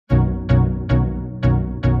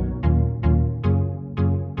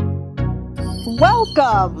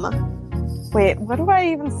Welcome. Wait, what do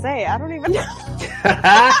I even say? I don't even know.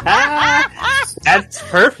 That's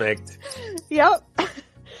perfect. Yep.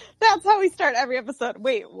 That's how we start every episode.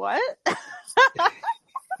 Wait, what?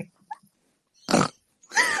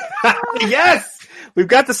 Yes! We've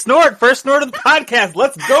got the snort. First snort of the podcast.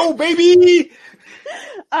 Let's go, baby!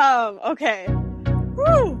 Okay.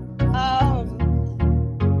 Woo!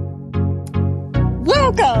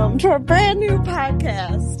 Welcome to a brand new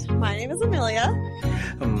podcast. My name is Amelia.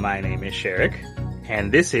 My name is Sherrick.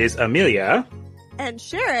 And this is Amelia. And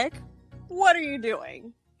Sherrick, what are you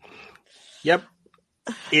doing? Yep.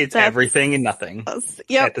 It's everything and nothing.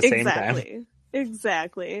 Yep, at the same time.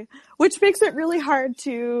 Exactly. Which makes it really hard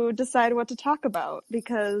to decide what to talk about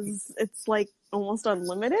because it's like almost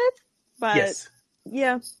unlimited. But yes.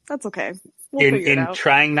 Yeah, that's okay. We'll figure it out. In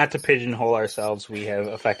trying not to pigeonhole ourselves, we have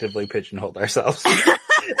effectively pigeonholed ourselves.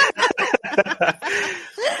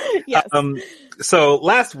 Yes. So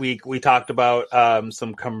last week we talked about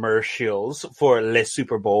some commercials for Le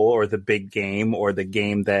Super Bowl, or the big game, or the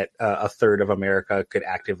game that a third of America could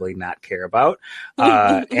actively not care about.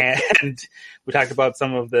 And we talked about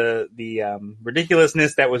some of the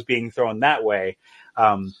ridiculousness that was being thrown that way.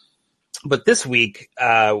 But this week,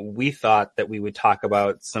 we thought that we would talk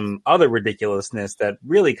about some other ridiculousness that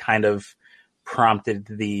really kind of prompted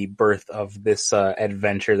the birth of this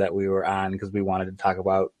adventure that we were on, because we wanted to talk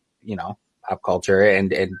about, pop culture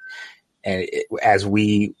and as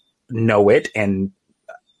we know it. And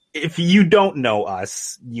if you don't know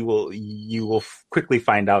us, you will quickly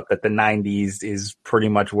find out that the 90s is pretty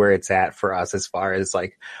much where it's at for us as far as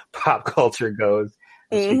like pop culture goes.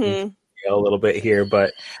 Mm-hmm. A little bit here,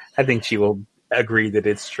 but I think she will agree that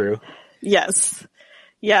it's true. Yes.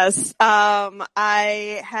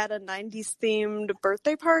 I had a 90s themed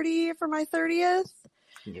birthday party for my 30th.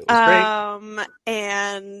 It was great.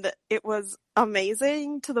 And it was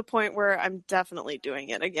amazing to the point where I'm definitely doing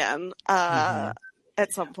it again at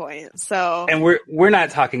some point. So, and we're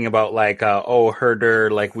not talking about like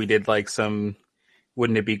herder, like we did like some.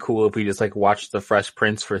 Wouldn't it be cool if we just like watched the Fresh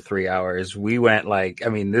Prince for 3 hours? We went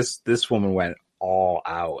this woman went all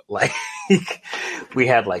out. Like we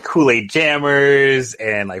had like Kool-Aid jammers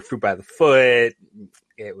and like Fruit by the Foot.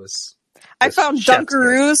 I found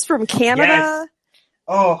Dunkaroos from Canada. Yes.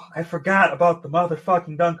 Oh, I forgot about the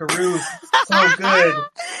motherfucking Dunkaroos. So good.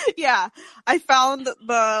 Yeah. I found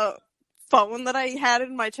the phone that I had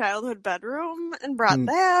in my childhood bedroom and brought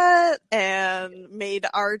that and made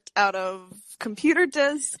art out of computer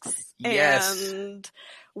discs. Yes. And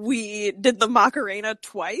we did the Macarena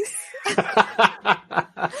twice.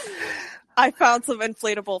 I found some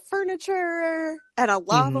inflatable furniture and a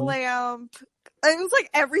lava lamp. It was like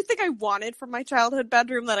everything I wanted from my childhood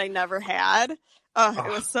bedroom that I never had. It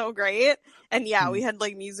was so great. And yeah, we had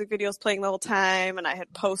like music videos playing the whole time, and I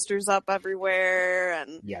had posters up everywhere,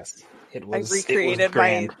 and yes, I recreated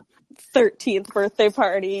my 13th birthday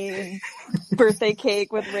party, birthday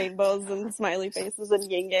cake with rainbows and smiley faces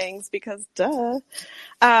and yin yangs because duh.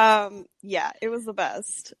 Yeah, it was the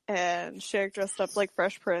best. And Sherrick dressed up like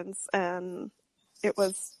Fresh Prince, and it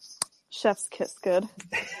was chef's kiss good.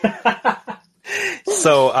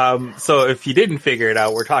 So if you didn't figure it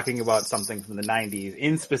out, we're talking about something from the 90s.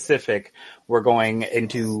 In specific, we're going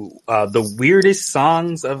into the weirdest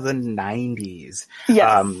songs of the 90s.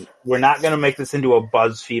 Yes. We're not going to make this into a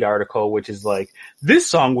BuzzFeed article, which is like, this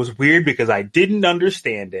song was weird because I didn't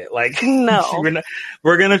understand it. Like, no.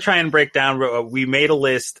 We're going to try and break down. We made a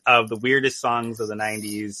list of the weirdest songs of the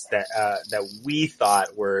 90s that we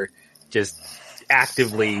thought were just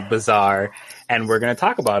actively bizarre, and we're going to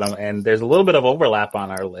talk about them. And there's a little bit of overlap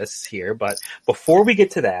on our lists here, but before we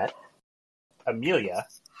get to that, Amelia,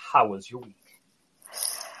 how was your week?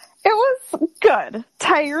 It was good.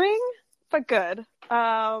 Tiring, but good.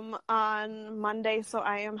 On Monday, so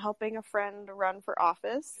I am helping a friend run for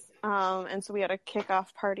office, and so we had a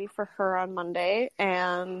kickoff party for her on Monday,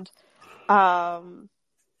 and I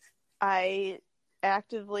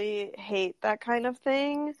actively hate that kind of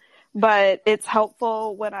thing, but it's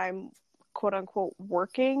helpful when I'm quote unquote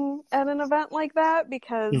working at an event like that,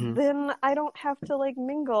 because then I don't have to like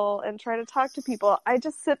mingle and try to talk to people. I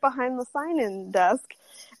just sit behind the sign-in desk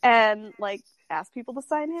and like ask people to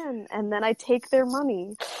sign in, and then I take their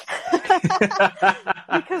money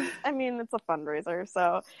because I mean it's a fundraiser.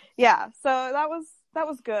 So yeah, so that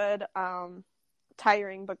was good.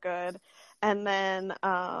 Tiring but good. And then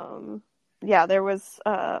yeah, there was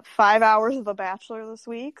 5 hours of The Bachelor this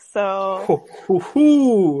week, so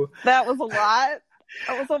that was a lot.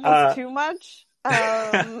 That was almost too much.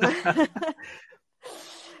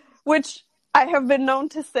 Which I have been known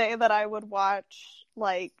to say that I would watch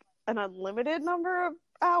like an unlimited number of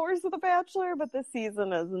hours of The Bachelor, but this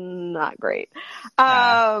season is not great.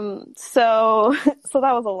 So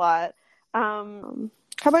that was a lot. How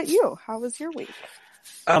about you? How was your week?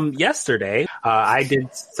 Yesterday, I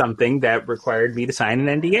did something that required me to sign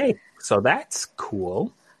an NDA. So that's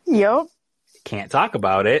cool. Yep. Can't talk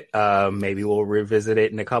about it. Maybe we'll revisit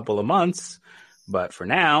it in a couple of months. But for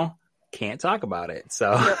now, can't talk about it.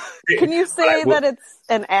 So Can you say that it's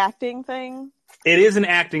an acting thing? It is an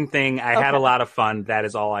acting thing. I had a lot of fun. That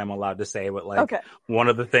is all I'm allowed to say. But one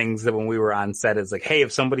of the things that when we were on set is like, hey,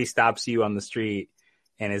 if somebody stops you on the street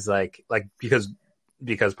and is like because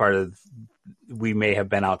part of we may have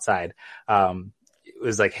been outside, it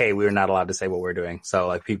was like, hey, we were not allowed to say what we're doing. So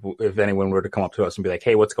like people, if anyone were to come up to us and be like,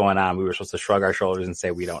 hey, what's going on? We were supposed to shrug our shoulders and say,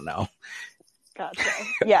 we don't know. Gotcha.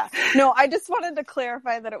 Yeah. No, I just wanted to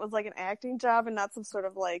clarify that it was like an acting job and not some sort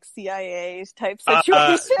of like CIA type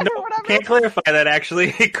situation or whatever. Can't clarify that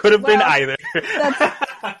actually. It could have been either.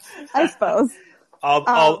 I suppose.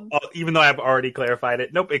 I'll, even though I've already clarified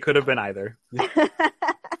it. Nope, it could have been either.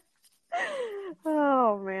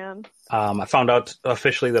 Oh man. I found out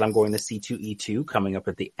officially that I'm going to C2E2 coming up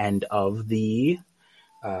at the end of the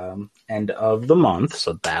month,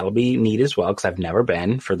 so that'll be neat as well because I've never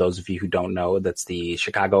been. For those of you who don't know, that's the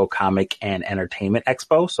Chicago Comic and Entertainment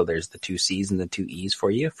Expo. So there's the 2 C's and the 2 E's for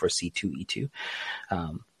you for C2E2.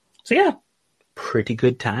 So yeah, pretty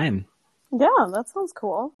good time. Yeah, that sounds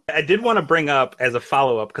cool. I did want to bring up as a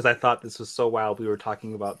follow-up because I thought this was so wild. We were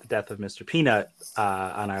talking about the death of Mr. Peanut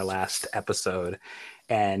on our last episode,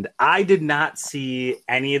 and I did not see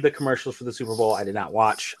any of the commercials for the Super Bowl. I did not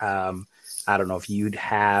watch. I don't know if you'd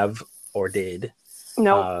have or did.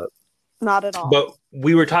 No, not at all. But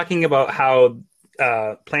we were talking about how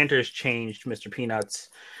Planters changed Mr. Peanut's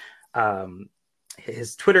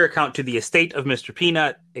his Twitter account to the estate of Mr.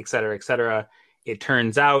 Peanut, et cetera, et cetera. It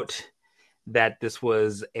turns out that this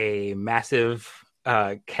was a massive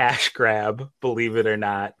cash grab, believe it or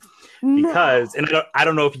not, because, and I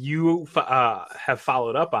don't know if you have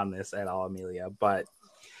followed up on this at all, Amelia, but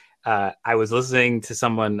I was listening to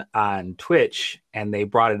someone on Twitch and they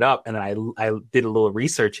brought it up, and then I did a little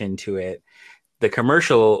research into it. The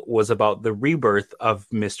commercial was about the rebirth of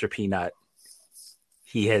Mr. Peanut.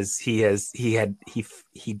 He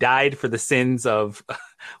died for the sins of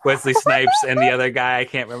Wesley Snipes and the other guy I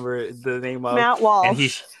can't remember the name of. Matt Walsh. And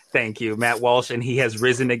thank you, Matt Walsh, and he has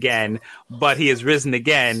risen again, but he has risen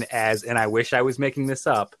again as, and I wish I was making this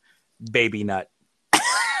up, Baby Nut.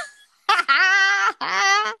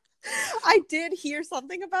 I did hear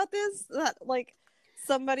something about this, that like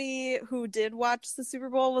somebody who did watch the Super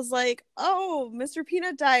Bowl was like, oh, Mr.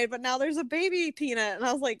 Peanut died, but now there's a baby Peanut. And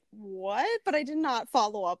I was like, what? But I did not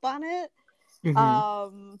follow up on it.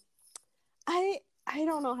 Mm-hmm. I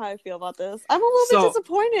don't know how I feel about this. I'm a little bit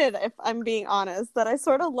disappointed, if I'm being honest, that I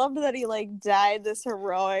sort of loved that he like died this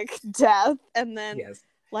heroic death, and then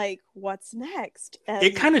like, what's next? And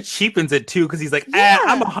it kind of cheapens it too, because he's like,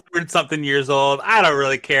 I'm 100-something years old. I don't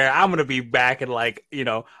really care. I'm gonna be back in like,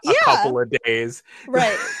 a couple of days.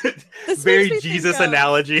 Right. Very Jesus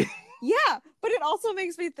analogy. Yeah, but it also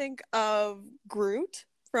makes me think of Groot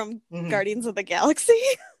from Guardians of the Galaxy.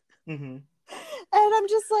 Mm-hmm. And I'm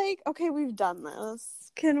just like, okay, we've done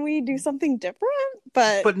this. Can we do something different?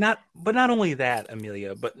 But not only that,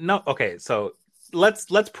 Amelia. But no, okay. So let's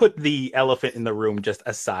put the elephant in the room just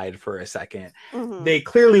aside for a second. Mm-hmm. They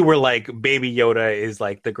clearly were like, Baby Yoda is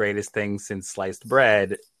like the greatest thing since sliced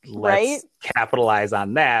bread. Let's capitalize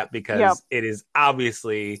on that because it is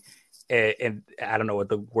obviously. And I don't know what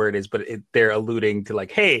the word is, but they're alluding to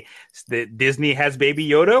like, hey, Disney has Baby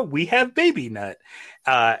Yoda, we have Baby Nut.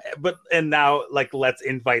 And now like, let's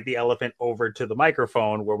invite the elephant over to the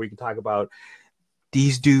microphone where we can talk about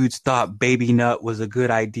these dudes thought Baby Nut was a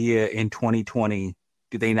good idea in 2020.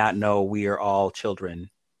 Do they not know we are all children?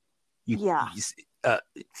 You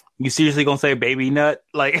seriously gonna say Baby Nut?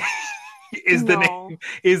 Like, is the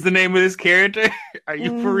name of this character? Are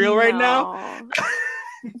you for real right now?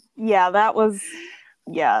 Yeah, that was.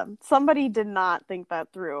 Yeah, somebody did not think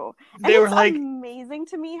that through. And they were like, amazing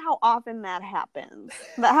to me how often that happens.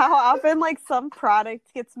 How often like some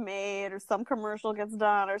product gets made or some commercial gets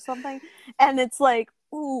done or something, and it's like,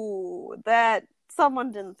 ooh, that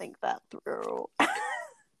someone didn't think that through.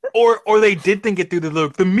 or they did think it through.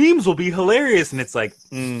 The memes will be hilarious, and it's like,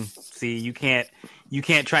 see, you can't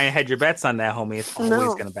try and hedge your bets on that, homie. It's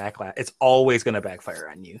always going to backlash. It's always going to backfire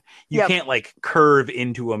on you. You can't like curve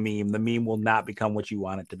into a meme. The meme will not become what you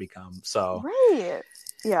want it to become. So right,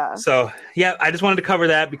 yeah. So yeah, I just wanted to cover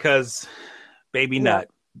that because Baby Nut.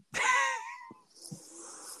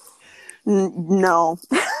 No.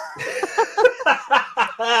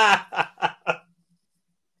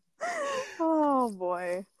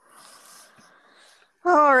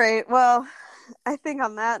 right. Well, I think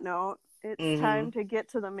on that note, it's time Mm-hmm. to get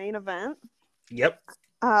to the main event. Yep.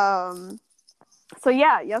 So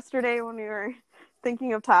yeah, yesterday when we were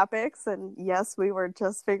thinking of topics, and yes, we were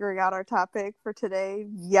just figuring out our topic for today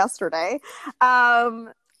yesterday.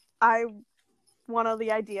 I One of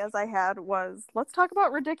the ideas I had was, let's talk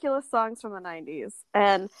about ridiculous songs from the 90s.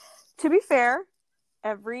 And to be fair,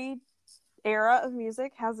 every era of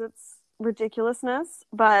music has its ridiculousness,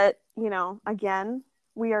 but you know, again,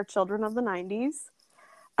 we are children of the 90s.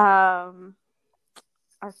 Um,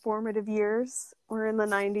 our formative years were in the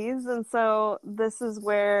 90s, and so this is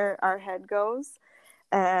where our head goes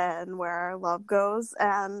and where our love goes.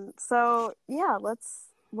 And so yeah, let's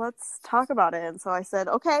talk about it. And so I said,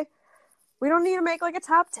 okay, we don't need to make like a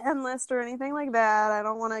top 10 list or anything like that. I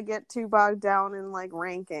don't want to get too bogged down in like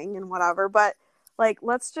ranking and whatever, but like,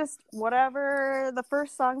 let's just, whatever the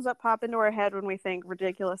first songs that pop into our head when we think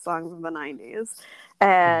ridiculous songs of the 90s,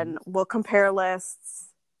 and we'll compare lists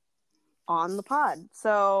on the pod.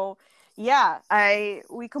 So yeah,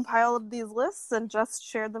 we compiled these lists and just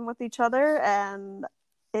shared them with each other, and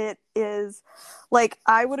it is like,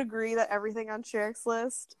 I would agree that everything on Sherrick's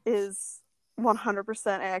list is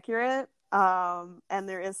 100% accurate, and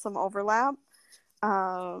there is some overlap.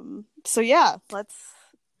 So yeah, let's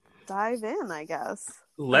dive in, I guess.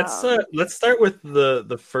 Let's start with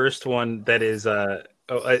the first one that is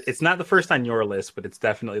it's not the first on your list, but it's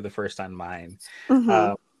definitely the first on mine.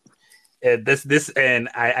 Mm-hmm. This and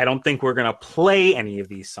I don't think we're gonna play any of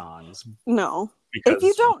these songs. No. Because, if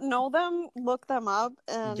you don't know them, look them up,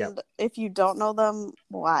 and yep. if you don't know them,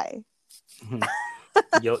 why?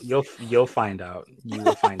 You'll find out. You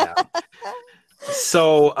will find out.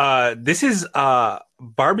 So this is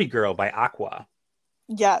Barbie Girl by Aqua.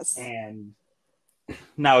 Yes. And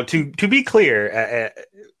now to be clear,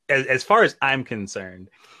 as far as I'm concerned,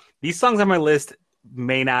 these songs on my list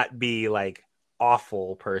may not be like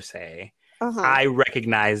awful per se. I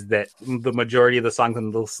recognize that the majority of the songs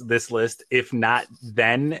on this list, if not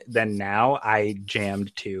then now, I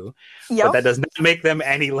jammed to. Yep. But that does not make them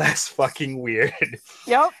any less fucking weird.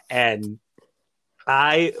 Yep. And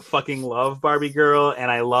I fucking love Barbie Girl, and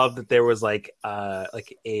I love that there was I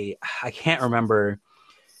can't remember.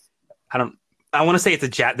 I want to say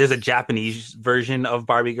there's a Japanese version of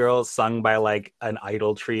Barbie Girl sung by like an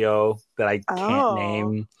idol trio that I can't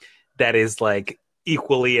name, that is like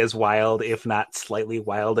equally as wild, if not slightly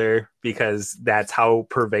wilder, because that's how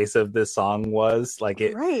pervasive this song was. Like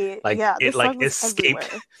it, right? Like yeah, it like escaped.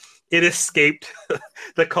 Everywhere. It escaped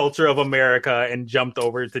the culture of America and jumped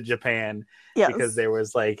over to Japan. Yes. Because there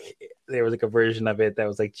was like a version of it that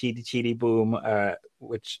was like Chidi Chidi Boom,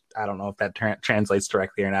 which I don't know if that translates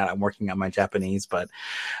directly or not. I'm working on my Japanese, but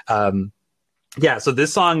yeah. So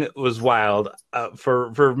this song was wild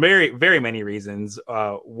for very, very many reasons.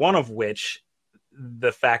 One of which,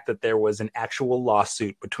 the fact that there was an actual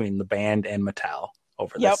lawsuit between the band and Mattel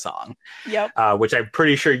over this song. Yep. Which I'm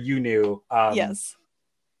pretty sure you knew. Yes.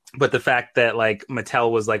 But the fact that like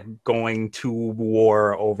Mattel was like going to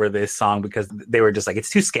war over this song because they were just like, it's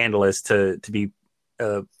too scandalous to be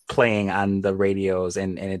playing on the radios,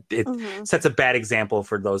 and it sets a bad example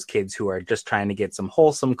for those kids who are just trying to get some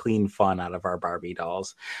wholesome, clean fun out of our Barbie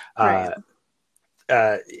dolls. Right.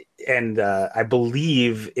 And I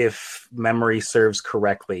believe, if memory serves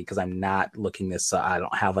correctly, because I'm not looking this, I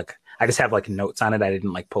just have like notes on it. I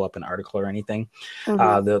didn't like pull up an article or anything.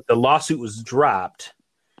 The lawsuit was dropped.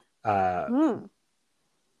 But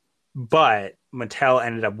Mattel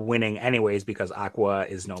ended up winning anyways because Aqua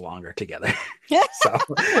is no longer together. So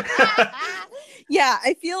yeah,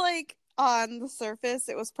 I feel like on the surface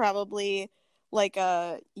it was probably like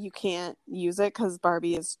you can't use it because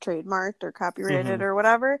Barbie is trademarked or copyrighted or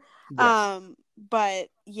whatever. Yes. But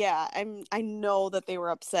yeah, I know that they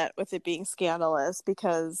were upset with it being scandalous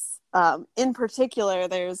because in particular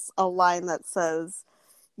there's a line that says,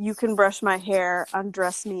 "You can brush my hair,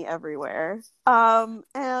 undress me everywhere."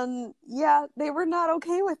 And yeah, they were not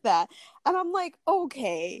okay with that. And I'm like,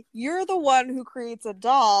 okay, you're the one who creates a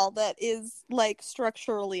doll that is like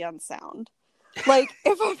structurally unsound. Like,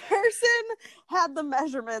 if a person had the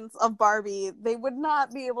measurements of Barbie, they would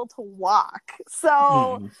not be able to walk.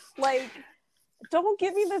 So like, don't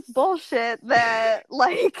give me this bullshit that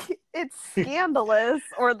like it's scandalous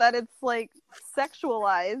or that it's like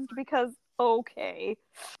sexualized, because okay,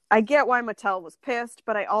 I get why Mattel was pissed,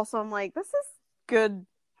 but I also am like, this is good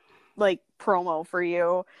like promo for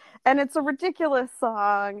you, and it's a ridiculous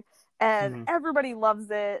song and everybody loves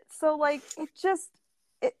it. So like,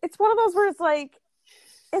 it's one of those where it's like,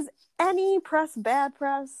 is any press bad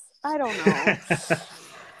press? I don't know.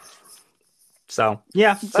 So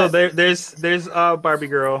yeah, so there's Barbie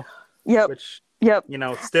Girl. Yep. Which, yep.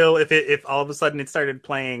 Still, if all of a sudden it started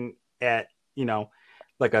playing at,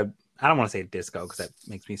 like I don't want to say a disco because that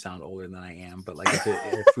makes me sound older than I am, but like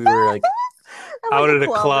if we were like out at a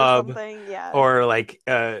club or like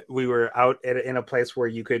we were out in a place where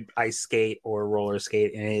you could ice skate or roller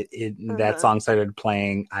skate and that song started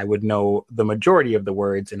playing, I would know the majority of the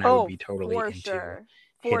words and I would be totally into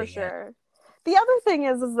for sure. It. The other thing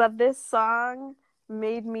is that this song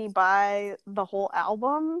made me buy the whole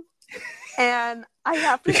album, and I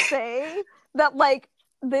have to say that like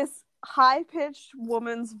this high-pitched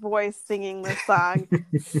woman's voice singing this song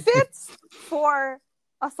fits for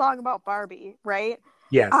a song about Barbie, right?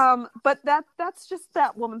 Yes. But that's just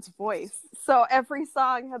that woman's voice. So every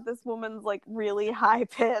song had this woman's like really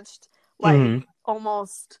high-pitched, like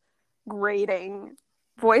almost grating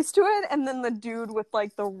voice to it, and then the dude with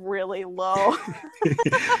like the really low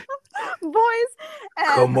voice. And,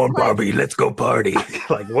 come on, like, Barbie, let's go party.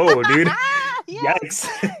 Like, whoa, dude. Yes.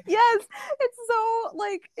 Yikes. Yes. It's so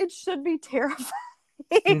like it should be terrifying.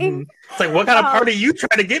 It's like, what kind of party you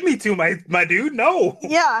trying to get me to, my dude? No.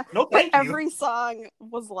 Yeah. No, thank you. Every song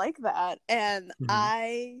was like that, and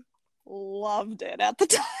I loved it at the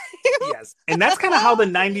time. Yes, and that's kind of how the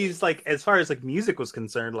 90s, like as far as like music was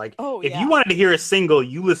concerned, like if you wanted to hear a single,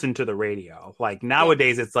 you listened to the radio. Like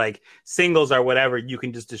nowadays it's like singles or whatever, you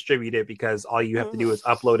can just distribute it because all you have to do is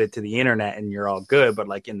upload it to the internet and you're all good. But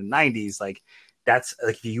like in the 90s, like that's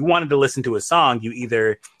like if you wanted to listen to a song, you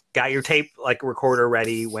either got your tape like recorder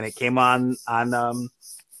ready when it came on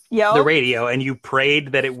the radio, and you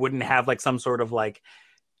prayed that it wouldn't have like some sort of like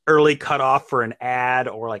early cutoff for an ad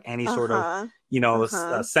or like any sort of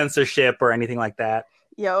censorship or anything like that.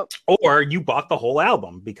 Yep. Or you bought the whole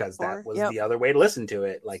album because that was the other way to listen to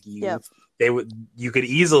it. Like you could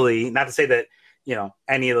easily, not to say that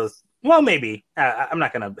any of those, well maybe I'm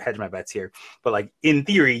not gonna hedge my bets here, but like in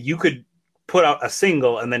theory you could put out a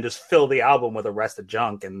single and then just fill the album with the rest of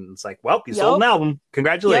junk, and it's like, well, you sold an album,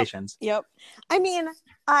 congratulations. Yep. I mean,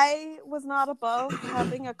 I was not above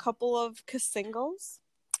having a couple of singles.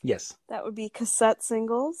 Yes. That would be cassette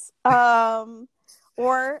singles.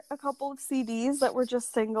 Or a couple of CDs that were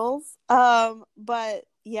just singles. But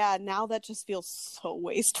yeah, now that just feels so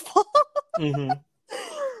wasteful.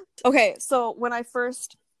 Okay, so when I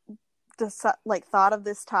first thought of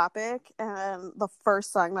this topic, and the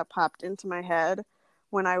first song that popped into my head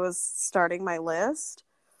when I was starting my list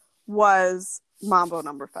was Mambo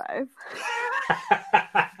Number 5.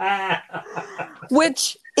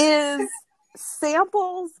 Which is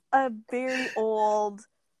samples a very old,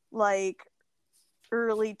 like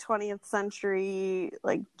early 20th century,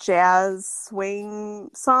 like jazz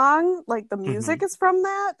swing song. Like the music is from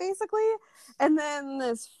that basically. And then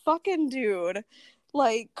this fucking dude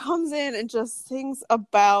like comes in and just sings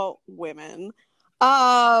about women.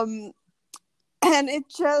 And it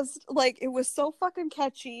just like, it was so fucking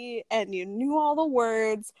catchy and you knew all the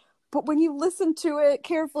words, but when you listen to it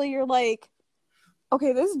carefully, you're like,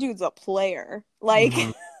 okay, this dude's a player. Like,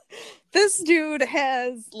 this dude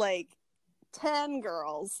has, like, 10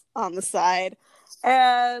 girls on the side.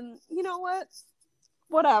 And you know what?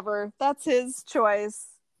 Whatever. That's his choice.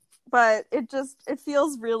 But it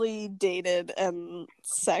feels really dated and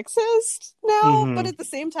sexist now. But at the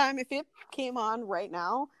same time, if it came on right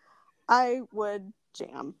now, I would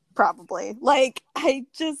jam, probably. Like,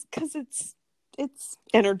 because it's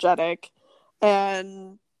energetic.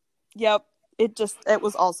 And, yep. It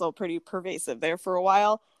was also pretty pervasive there for a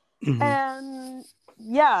while. And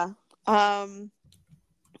yeah,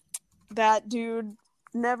 that dude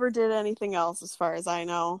never did anything else as far as I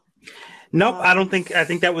know. Nope, I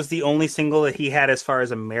think that was the only single that he had as far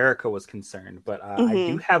as America was concerned. But I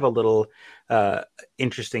do have a little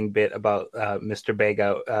interesting bit about Mr.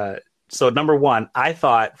 Bega. So number one, I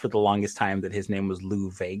thought for the longest time that his name was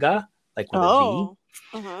Lou Vega, like with a V.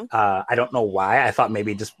 I don't know why. I thought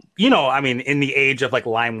maybe just, I mean, in the age of like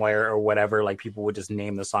LimeWire or whatever, like people would just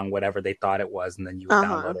name the song whatever they thought it was, and then you would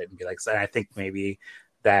download it and be like, so I think maybe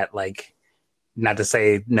that, like, not to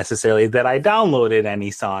say necessarily that I downloaded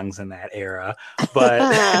any songs in that era,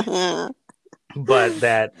 but but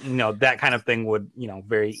that, that kind of thing would,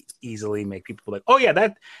 very easily make people like, oh yeah,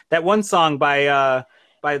 that one song by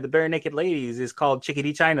the Bare Naked Ladies is called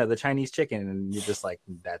Chickadee China, the Chinese chicken, and you're just like,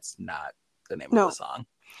 that's not the name of the song.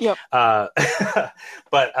 Yep.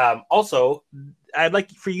 But also, I'd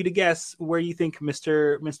like for you to guess where you think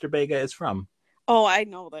Mr. Bega is from. Oh, I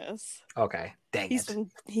know this. Okay, dang it.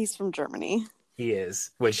 He's from Germany. He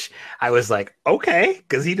is, which I was like, okay,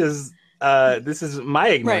 because he does. This is my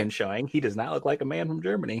ignorance showing. He does not look like a man from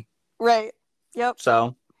Germany. Right. Yep.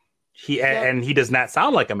 So, And he does not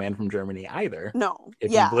sound like a man from Germany either. No.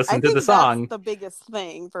 If you've listened to the song, that's the biggest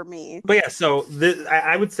thing for me. But yeah, so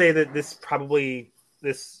I would say that this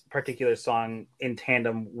particular song in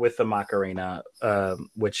tandem with the Macarena,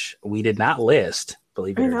 which we did not list,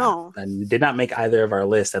 believe it or not, and we did not make either of our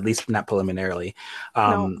lists, at least not preliminarily.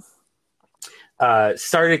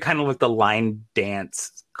 Started kind of with the line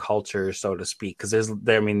dance culture, so to speak, because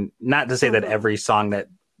not to say that every song that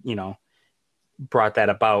brought that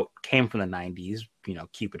about came from the 90s,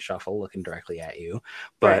 Cupid Shuffle, Looking Directly at You,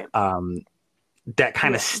 but that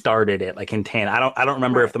kind of started it, like in tandem. I don't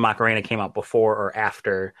remember if the Macarena came out before or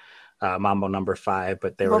after Mambo Number 5,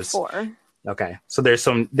 but there was before. Okay, so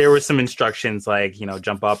there were some instructions like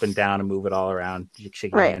jump up and down and move it all around.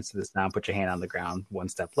 Shake your hands to this down, put your hand on the ground, one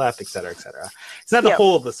step left, etc., etc. It's not the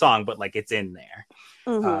whole of the song, but like it's in there.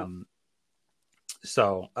 Mm-hmm.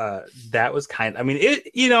 So that was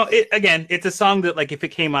it's a song that like if it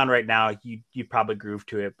came on right now, you probably groove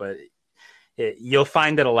to it, but you'll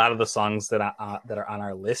find that a lot of the songs that are on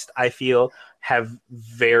our list, I feel, they're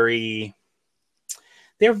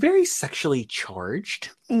very sexually charged.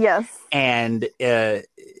 Yes. And at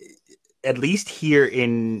least here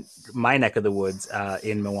in my neck of the woods,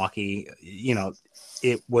 in Milwaukee,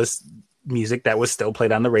 it was music that was still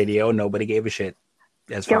played on the radio. Nobody gave a shit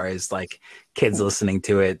as far as like kids listening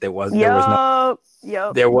to it. There wasn't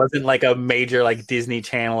like a major like Disney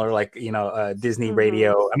Channel or like Disney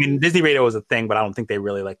radio. I mean, Disney radio was a thing, but I don't think they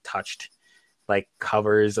really like touched like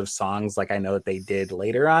covers of songs like I know that they did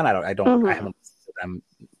later on. I haven't listened to them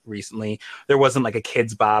recently. There wasn't like a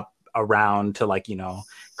Kids Bop around to like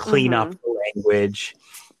clean up the language.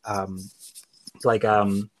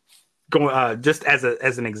 Just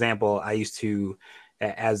as an example, I used to,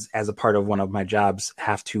 as a part of one of my jobs,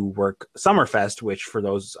 have to work Summerfest, which for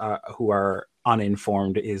those who are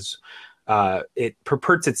uninformed is it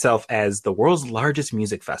purports itself as the world's largest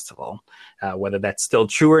music festival. Whether that's still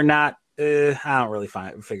true or not, I don't really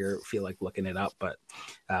feel like looking it up, but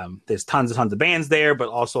there's tons of bands there, but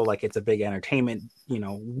also like it's a big entertainment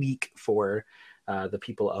week for the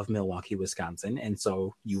people of Milwaukee, Wisconsin. And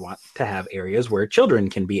so you want to have areas where children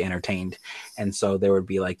can be entertained. And so there would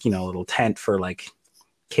be like, a little tent for like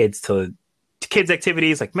kids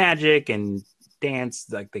activities like magic and dance,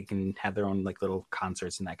 like they can have their own like little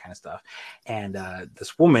concerts and that kind of stuff. And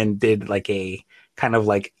this woman did like a kind of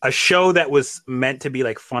like a show that was meant to be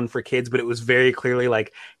like fun for kids, but it was very clearly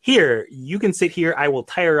like, here, you can sit here, I will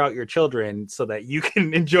tire out your children so that you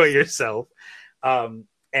can enjoy yourself.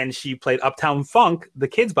 And she played Uptown Funk, the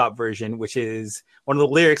Kids Bop version, which is one of the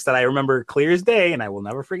lyrics that I remember clear as day, and I will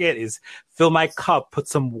never forget, is fill my cup, put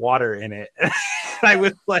some water in it. I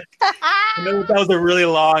was like, that was a really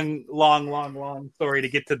long story to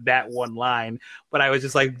get to that one line. But I was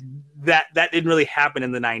just like, that didn't really happen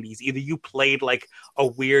in the 90s. Either you played like a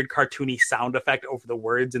weird cartoony sound effect over the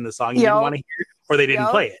words in the song you didn't want to hear, or they didn't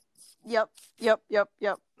play it. Yep.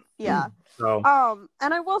 Yeah. So.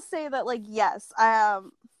 And I will say that, like, yes,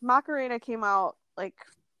 Macarena came out, like,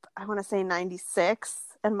 I want to say 96,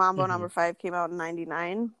 and Mambo Number 5 came out in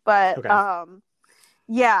 99. But,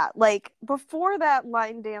 yeah, like, before that,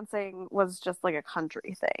 line dancing was just, like, a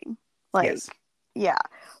country thing. Like, yeah.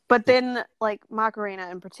 But then, like, Macarena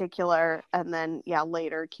in particular, and then,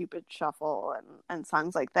 later Cupid Shuffle and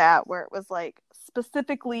songs like that, where it was, like,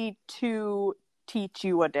 specifically to teach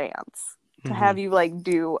you a dance. To have you like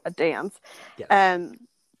do a dance. Yes. And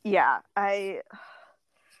I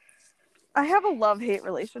have a love-hate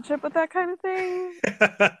relationship with that kind of thing.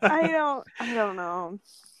 I don't know.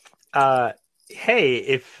 Hey,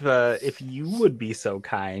 if you would be so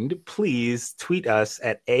kind, please tweet us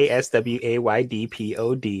at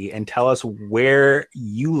ASWAYDPOD and tell us where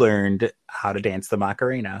you learned how to dance the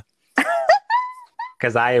Macarena.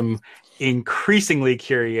 Because I am increasingly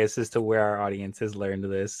curious as to where our audience has learned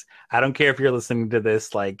this. I don't care if you're listening to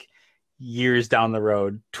this like years down the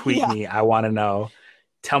road. Tweet me. I want to know.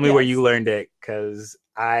 Tell me where you learned it, because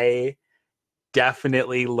I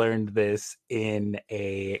definitely learned this in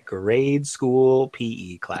a grade school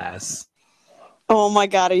PE class. Oh my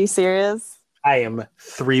God, are you serious? I am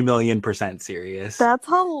 3,000,000% serious. That's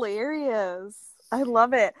hilarious. I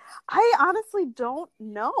love it. I honestly don't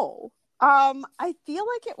know. I feel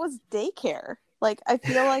like it was daycare. Like, I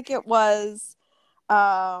feel like it was,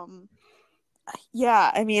 I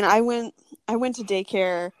mean, I went to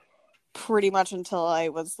daycare pretty much until I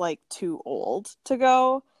was like too old to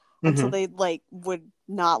go, until they like would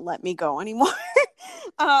not let me go anymore.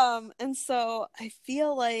 And so I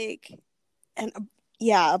feel like,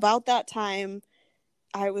 about that time,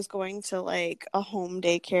 I was going to like a home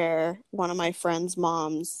daycare, one of my friend's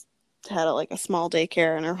moms had like a small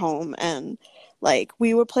daycare in her home, and like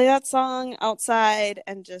we would play that song outside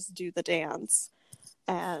and just do the dance.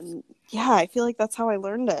 And yeah, I feel like that's how I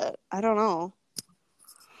learned it. I don't know.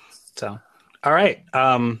 So, all right.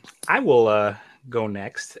 I will go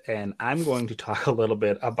next, and I'm going to talk a little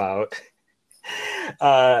bit about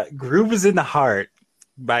Groove is in the Heart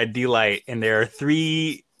by D-Lite, and there are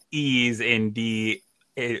 3 E's in D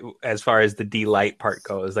as far as the D-Lite part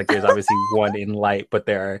goes. Like there's obviously one in light, but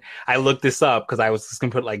I looked this up because I was just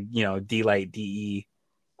gonna put like, D-Lite, D-E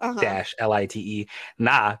dash L-I-T-E.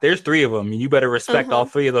 Nah, there's 3 of them. You better respect all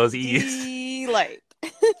 3 of those E's. D-Lite.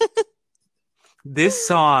 This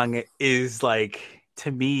song is like,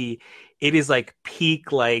 to me, it is like peak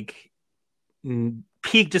 90s,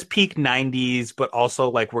 but also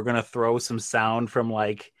like we're gonna throw some sound from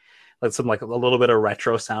like some like a little bit of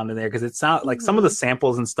retro sound in there, because it sounds like some of the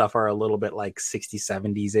samples and stuff are a little bit like 60s,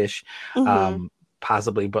 70s ish,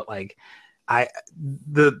 possibly, but like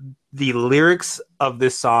the lyrics of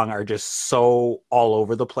this song are just so all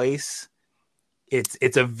over the place.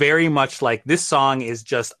 It's a very much like, this song is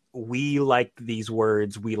just, we like these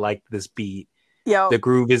words, we like this beat. Yeah, the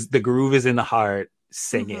groove is in the heart.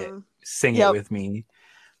 Sing it with me.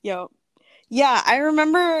 Yep. Yeah, I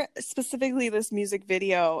remember specifically this music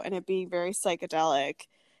video and it being very psychedelic,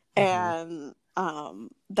 and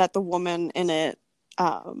that the woman in it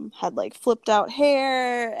had like flipped out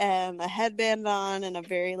hair and a headband on and a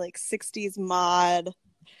very like 60s mod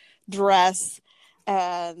dress.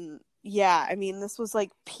 And yeah, I mean, this was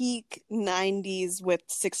like peak 90s with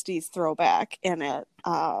 60s throwback in it.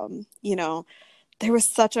 There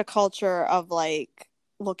was such a culture of like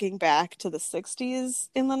looking back to the 60s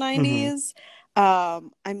in the 90s.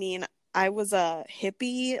 I mean, I was a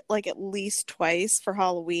hippie like at least twice for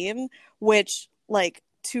Halloween, which, like,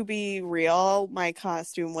 to be real, my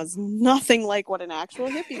costume was nothing like what an actual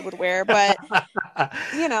hippie would wear. But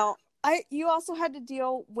you also had to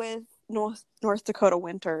deal with North Dakota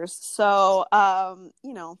winters, so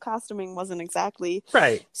costuming wasn't exactly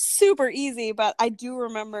super easy. But I do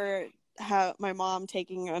remember my mom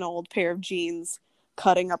taking an old pair of jeans,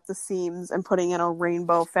 cutting up the seams and putting in a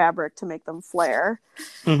rainbow fabric to make them flare.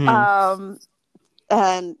 And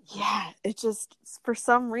yeah, it just, for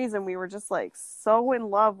some reason, we were just like so in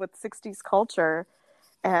love with 60s culture,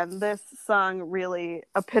 and this song really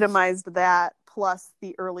epitomized that, plus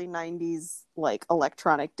the early 90s like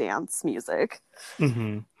electronic dance music.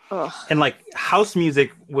 And like house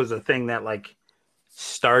music was a thing that like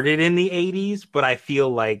started in the 80s, but I feel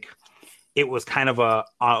like it was kind of a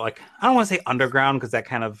like, I don't want to say underground, because that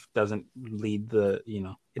kind of doesn't lead it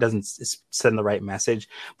doesn't send the right message,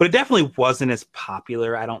 but it definitely wasn't as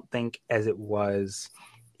popular, I don't think, as it was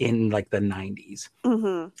in like the 90s.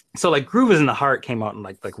 So like Groove is in the Heart came out in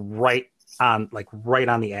like right on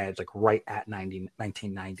the edge, like right at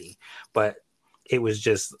 1990, but it was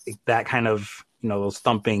just like that kind of, those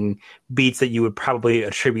thumping beats that you would probably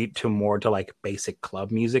attribute to more to like basic club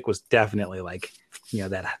music was definitely like,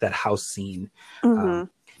 that house scene.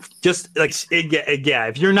 Just like, yeah,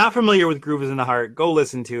 if you're not familiar with Groove is in the Heart, go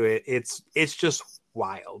listen to it. It's just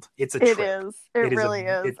wild. It's a trip. It really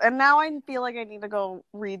is. And now I feel like I need to go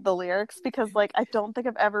read the lyrics, because like I don't think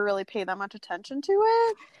I've ever really paid that much attention to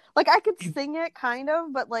it. Like I could sing it kind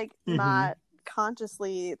of, but like not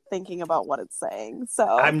consciously thinking about what it's saying.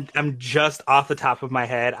 So I'm just off the top of my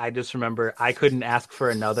head, I just remember I Couldn't Ask for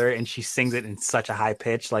Another, and she sings it in such a high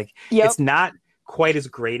pitch. Like it's not quite as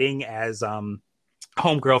grating as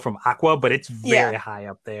Homegirl from Aqua, but it's very high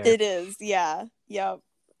up there. It is. Yeah. Yep.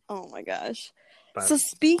 Oh my gosh. So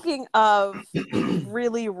speaking of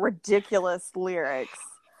really ridiculous lyrics,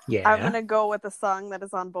 I'm going to go with a song that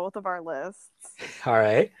is on both of our lists. All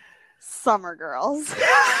right. Summer Girls.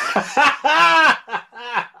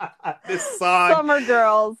 This song. Summer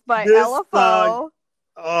Girls by LFO.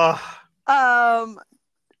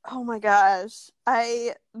 Oh my gosh.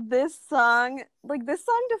 This song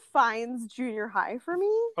defines junior high for me.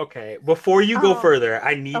 Okay. Before you go further,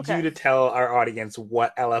 I need you to tell our audience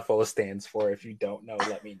what LFO stands for. If you don't know,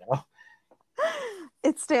 let me know.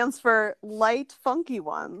 It stands for Light Funky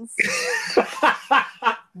Ones.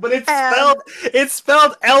 But it's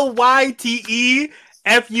spelled LYTEFUNKIE,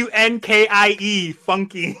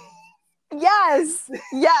 funky. Yes,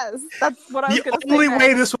 that's what I was going to say. The only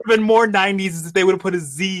way this would have been more 90s is if they would have put a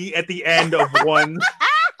Z at the end of one.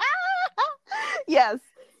 Yes.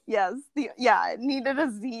 It needed a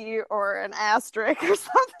Z or an asterisk or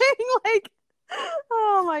something. Like,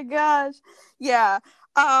 oh my gosh. Yeah.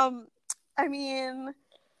 I mean,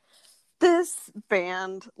 this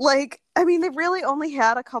band, like, they really only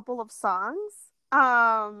had a couple of songs.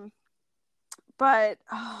 But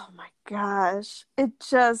oh my gosh, it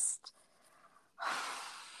just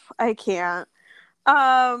I can't.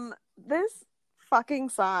 This fucking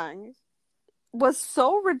song was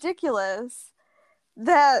so ridiculous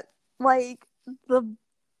that like the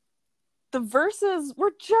verses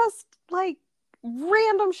were just like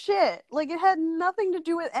random shit. Like it had nothing to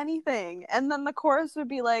do with anything. And then the chorus would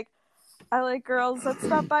be like, I like girls that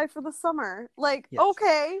stop by for the summer. Like, yes.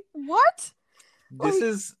 Okay, what? This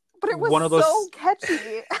is but it was one of those so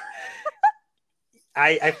catchy.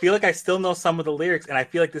 I feel like I still know some of the lyrics, and I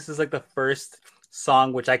feel like this is like the first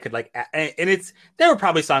song which I could like, and it's there were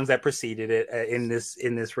probably songs that preceded it in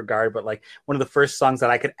this regard, but like one of the first songs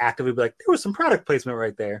that I could actively be like, there was some product placement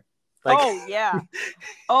right there. Like,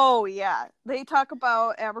 oh yeah, they talk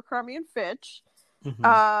about Abercrombie and Fitch.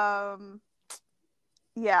 Mm-hmm.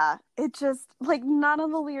 Yeah, it just like none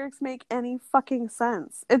of the lyrics make any fucking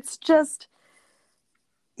sense. It's just,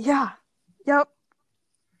 yeah, yep.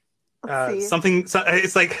 Something. So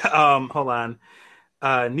it's like, hold on.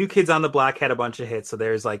 New Kids on the Block had a bunch of hits, so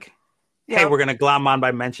there's like, hey, we're gonna glom on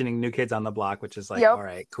by mentioning New Kids on the Block, which is like, all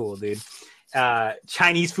right, cool, dude.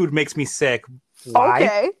 Chinese food makes me sick. Why?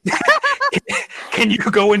 Okay. Can you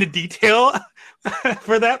go into detail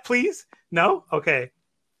for that, please? No? Okay.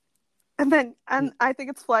 And I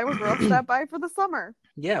think it's Fly Where Girls Stop By for the summer.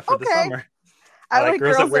 Yeah, for the summer. I like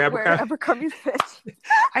girls that wear Abercrombie Fitch.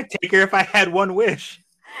 I'd take her if I had one wish.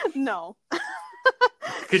 No.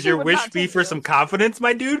 Could your wish be for some confidence,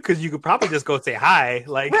 my dude? Because you could probably just go say hi.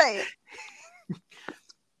 Like, right.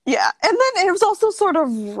 Yeah. And then it was also sort of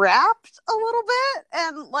rapped a little bit.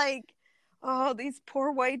 And like, oh, these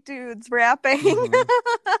poor white dudes rapping.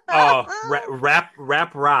 Mm-hmm. Oh,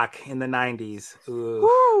 rap rock in the 90s.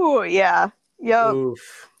 Ooh, yeah. Yep.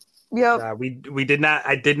 Oof. Yep.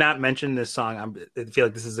 I did not mention this song. I feel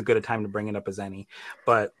like this is as good a time to bring it up as any.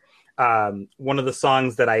 But one of the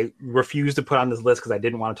songs that I refused to put on this list because I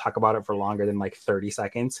didn't want to talk about it for longer than like 30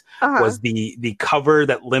 seconds was the cover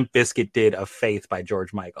that Limp Bizkit did of Faith by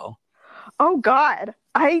George Michael. Oh God,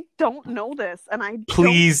 I don't know this, and I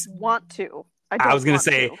please don't want to. I was gonna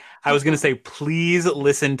say, please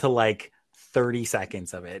listen to like 30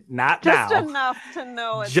 seconds of it. Not just now. Enough to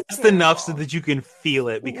know it's just terrible. Enough so that you can feel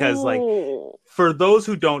it. Because like, for those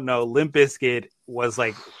who don't know, Limp Bizkit was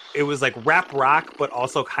like, it was like rap rock, but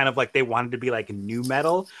also kind of like they wanted to be like new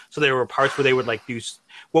metal. So there were parts where they would like do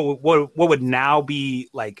what would now be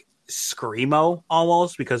like screamo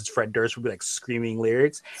almost, because Fred Durst would be like screaming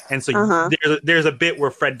lyrics. And so there's a bit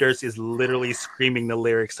where Fred Durst is literally screaming the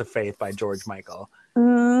lyrics to Faith by George Michael.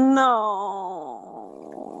 No,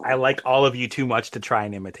 I like all of you too much to try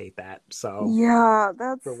and imitate that. So yeah,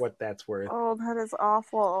 that's for what that's worth. Oh, that is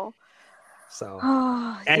awful. So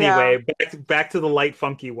anyway, back to the light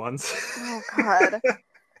funky ones. Oh God.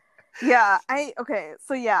 Yeah, I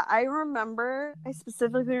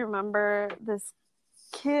specifically remember this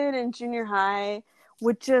kid in junior high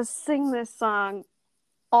would just sing this song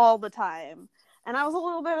all the time, and I was a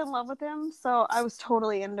little bit in love with him, so I was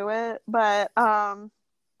totally into it. But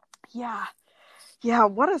yeah,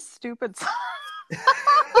 what a stupid song.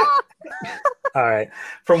 All right,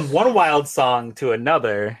 from one wild song to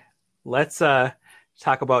another, let's talk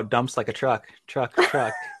about Dumps Like a Truck.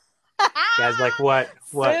 Guys, like what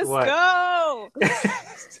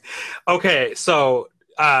Okay, so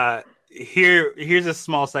here's a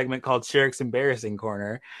small segment called Sherrick's Embarrassing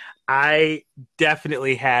Corner. I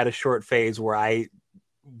definitely had a short phase where I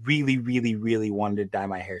really, really, really wanted to dye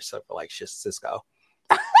my hair silver like Sisqó.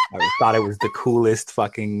 I thought it was the coolest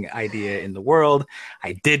fucking idea in the world.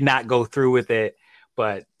 I did not go through with it,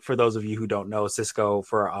 but for those of you who don't know, Sisqó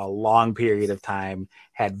for a long period of time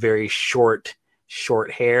had very short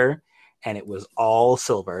hair, and it was all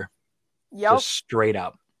silver. Yep. Just straight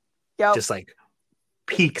up. Yep. Just like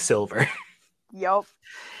peak silver. Yep.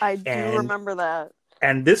 I do remember that.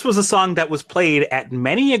 And this was a song that was played at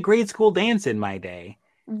many a grade school dance in my day.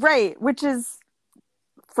 Right, which is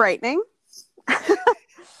frightening.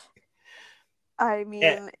 I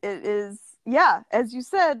mean, it is, as you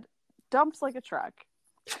said, dumps like a truck.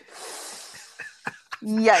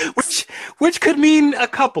 Yikes. Which could mean a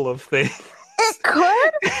couple of things. It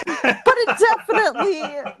could, but it definitely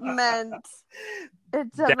meant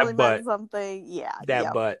something. Yeah.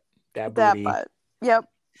 That booty. Butt. Yep.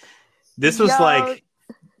 This was like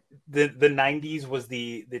the 90s was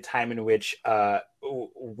the time in which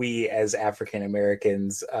we as African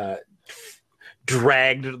Americans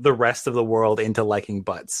dragged the rest of the world into liking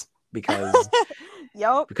butts, because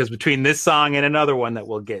because between this song and another one that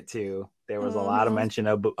we'll get to, There was a lot of mention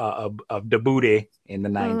of the booty in the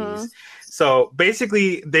 90s. Mm-hmm. So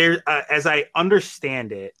basically, there, as I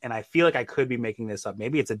understand it, and I feel like I could be making this up.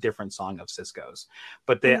 Maybe it's a different song of Sisqó's,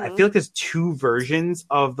 but I feel like there's two versions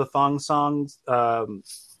of the Thong Songs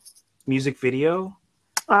music video.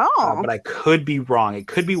 Oh, but I could be wrong. It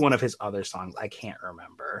could be one of his other songs. I can't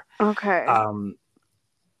remember. Okay.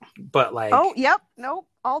 But like, oh, yep, nope,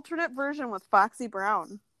 alternate version with Foxy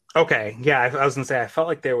Brown. Okay, yeah, I was gonna say I felt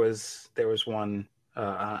like there was one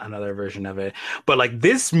another version of it, but like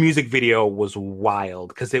this music video was wild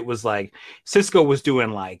because it was like Sisqó was doing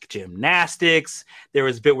like gymnastics. There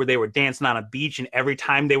was a bit where they were dancing on a beach, and every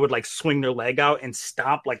time they would like swing their leg out and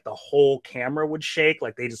stomp, like the whole camera would shake.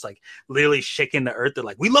 Like they just like literally shaking the earth. They're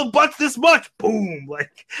like, "We love butts this much!" Boom!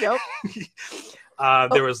 Like, yep.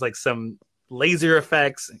 There was like some laser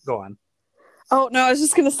effects. Go on. Oh no, I was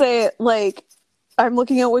just gonna say, like, I'm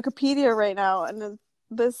looking at Wikipedia right now, and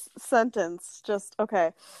this sentence just,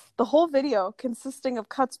 okay. The whole video, consisting of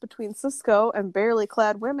cuts between Sisqó and barely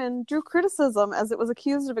clad women, drew criticism as it was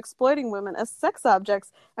accused of exploiting women as sex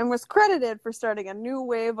objects and was credited for starting a new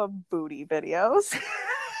wave of booty videos.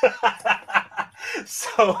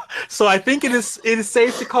 So I think it is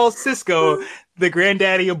safe to call Sisqó the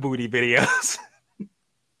granddaddy of booty videos.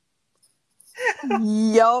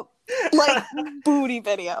 Yup. Like, booty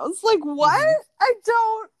videos. Like, what? I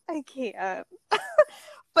can't.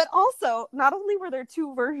 But also, not only were there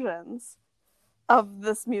two versions of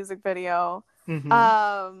this music video,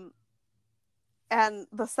 and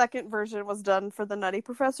the second version was done for the Nutty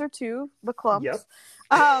Professor 2, The Clumps.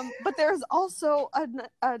 Yep. But there's also a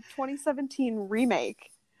 2017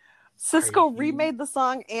 remake. Sisqó remade the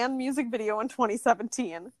song and music video in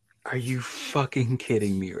 2017. Are you fucking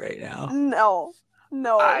kidding me right now? No.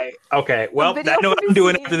 Okay, well, I know what I'm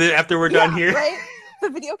doing after we're done here. Right? The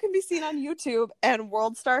video can be seen on YouTube, and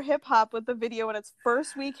World Star Hip Hop with the video in its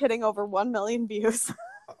first week hitting over 1 million views.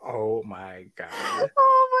 Oh my god.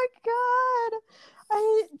 Oh my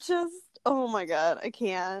god. Oh my god, I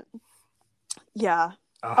can't. Yeah.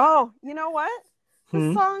 Oh, you know what?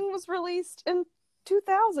 The song was released in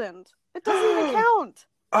 2000. It doesn't even count.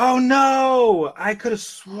 Oh no! I could have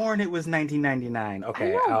sworn it was 1999.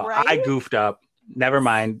 Okay, I know, right? I goofed up. Never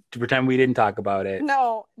mind. Pretend we didn't talk about it.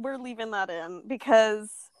 No, we're leaving that in because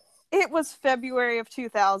it was February of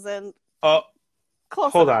 2000. Oh,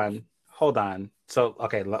 close hold enough. Hold on. So,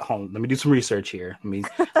 okay, hold on. Let me do some research here.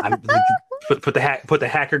 Put the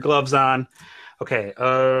hacker gloves on. Okay,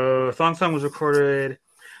 Thong Song was recorded.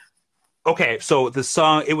 Okay, so the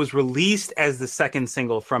song, it was released as the second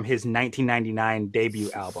single from his 1999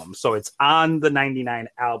 debut album. So it's on the 99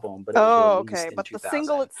 album, but it was released in but 2000. the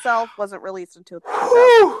single itself wasn't released until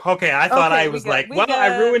 2000. Okay, I thought I was like, well,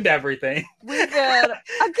 I ruined everything. We did.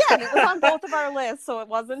 Again, it was on both of our lists, so it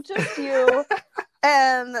wasn't just you.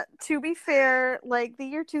 And to be fair, like, the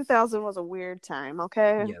year 2000 was a weird time,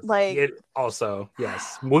 okay? Yes. Like, it also,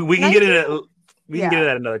 yes. We can get it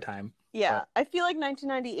at another time. Yeah, but I feel like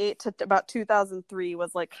 1998 to about 2003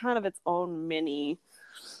 was like kind of its own mini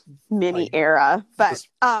like, era. But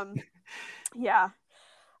yeah.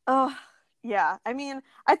 Yeah. I mean,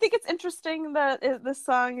 I think it's interesting that this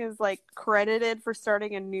song is like credited for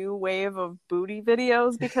starting a new wave of booty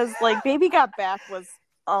videos because like Baby Got Back was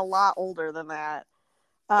a lot older than that.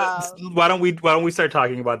 Why don't we start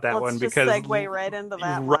talking about that one? Because segue right into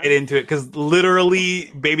that. Into it, because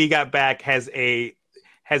literally, Baby Got Back has a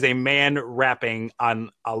man rapping on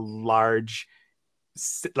a large,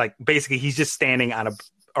 like, basically he's just standing on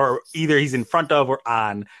or either he's in front of or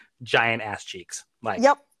on giant ass cheeks. Like,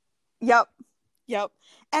 Yep.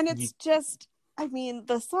 And it's just, I mean,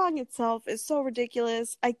 the song itself is so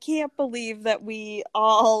ridiculous. I can't believe that we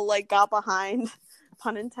all like got behind,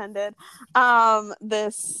 pun intended,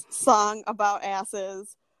 this song about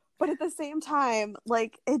asses. But at the same time,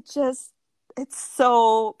 like, it's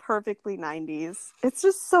so perfectly 90s. It's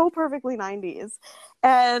just so perfectly 90s.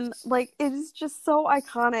 And like, it is just so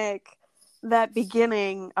iconic, that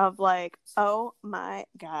beginning of like, oh my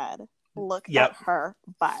god, look at her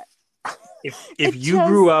butt. If you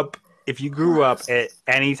grew up at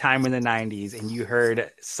any time in the 90s and you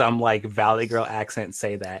heard some like Valley Girl accent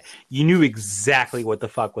say that, you knew exactly what the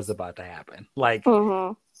fuck was about to happen. Like,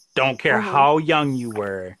 don't care how young you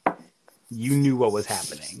were, you knew what was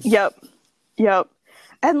happening. Yep.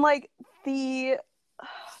 And like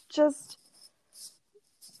just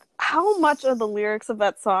how much of the lyrics of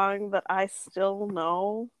that song that I still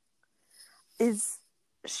know is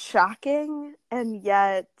shocking and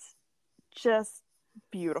yet just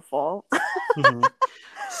beautiful.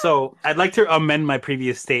 So I'd like to amend my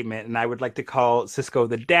previous statement, and I would like to call Cisco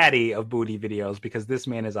the daddy of booty videos, because this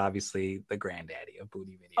man is obviously the granddaddy of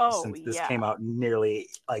booty videos, since this came out nearly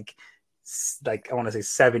like I want to say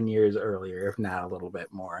 7 years earlier, if not a little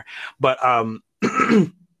bit more. But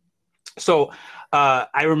so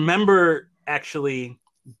I remember actually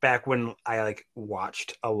back when I like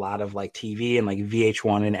watched a lot of like TV, and like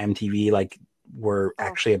VH1 and MTV like were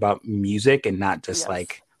actually about music and not just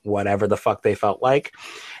like whatever the fuck they felt like.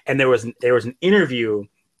 And there was an interview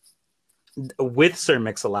with Sir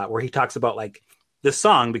Mix-a-Lot where he talks about like the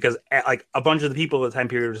song, because like a bunch of the people at the time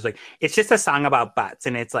period were just like, it's just a song about butts,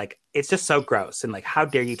 and it's like, it's just so gross, and like, how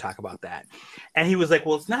dare you talk about that? And he was like,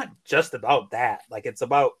 well, it's not just about that, like it's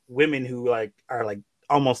about women who like are like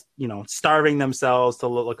almost, you know, starving themselves to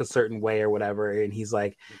look a certain way or whatever. And he's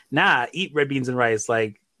like, nah, eat red beans and rice,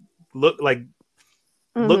 like look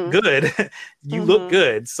good. You look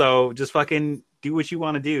good, so just fucking do what you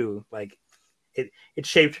want to do. Like it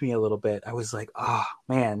shaped me a little bit. I was like, oh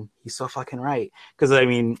man, he's so fucking right. Because I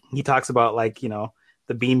mean, he talks about like, you know,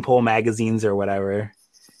 the Beanpole magazines or whatever,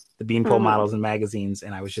 the Beanpole models and magazines,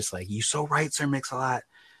 and I was just like, you so right, Sir Mix-a-Lot.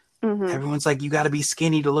 Everyone's like, you got to be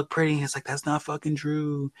skinny to look pretty. It's like, that's not fucking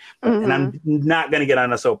true. And I'm not gonna get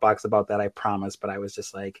on a soapbox about that, I promise. But I was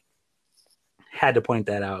just like, had to point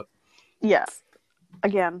that out. Yes.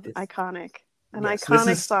 Again, iconic. An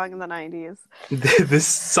iconic song in the 90s. This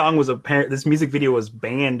song was this music video was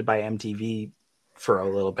banned by MTV for a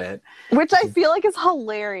little bit. Which I feel like is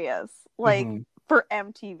hilarious. Like, for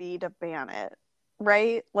MTV to ban it,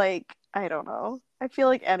 right? Like, I don't know. I feel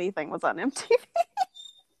like anything was on MTV.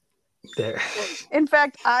 There. In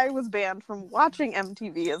fact, I was banned from watching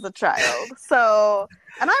MTV as a child. So,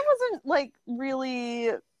 and I wasn't like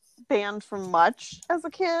really banned from much as a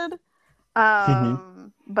kid.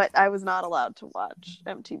 But I was not allowed to watch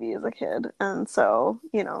MTV as a kid. And so,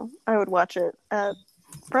 you know, I would watch it at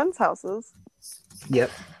friends' houses. Yep.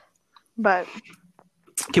 But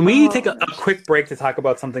can we take a quick break to talk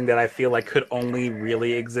about something that I feel like could only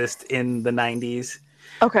really exist in the 90s?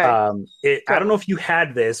 Okay. I don't know if you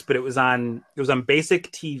had this, but it was on Basic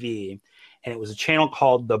TV, and it was a channel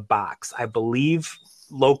called The Box. I believe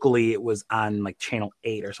locally it was on like channel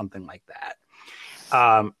 8 or something like that.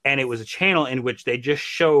 And it was a channel in which they just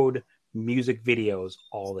showed music videos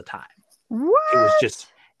all the time. What?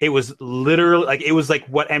 It was literally like, it was like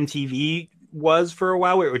what MTV was for a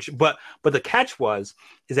while, but the catch is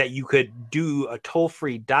that you could do a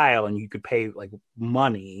toll-free dial, and you could pay like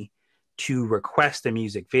money to request a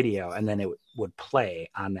music video, and then it would play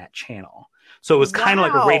on that channel. So it was kind of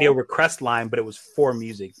like a radio request line, but it was for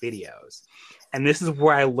music videos. And this is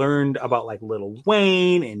where I learned about like Lil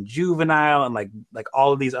Wayne and Juvenile and like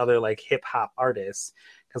all of these other like hip hop artists,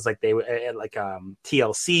 because like they were like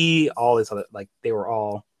TLC, all this other, like they were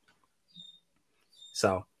all.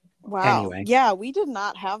 So anyway, yeah, we did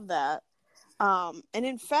not have that. And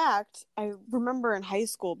in fact, I remember in high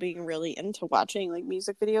school being really into watching like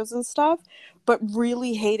music videos and stuff, but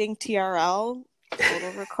really hating TRL,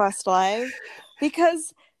 Total Request Live,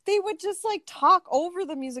 because they would just like talk over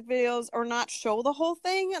the music videos or not show the whole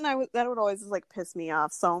thing, and that would always just like piss me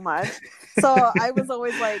off so much. So I was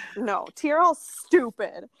always like, no, TRL's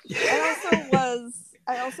stupid.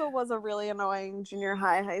 I also was a really annoying junior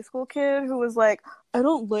high school kid who was like, I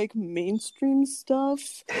don't like mainstream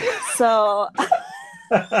stuff. So,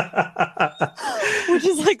 which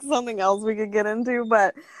is like something else we could get into,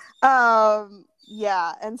 but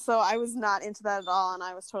yeah. And so I was not into that at all. And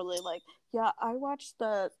I was totally like, yeah, I watched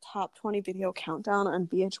the top 20 video countdown on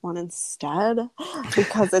VH1 instead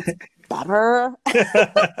because it's better.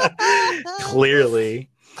 Clearly.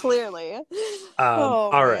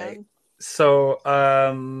 All right. So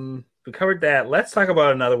we covered that. Let's talk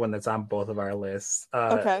about another one that's on both of our lists.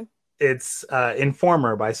 Okay. It's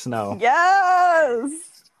Informer by Snow. Yes.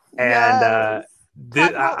 And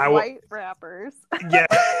white rappers.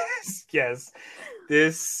 yes.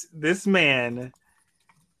 This man.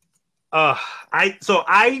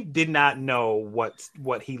 I did not know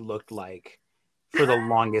what he looked like for the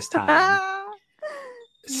longest time.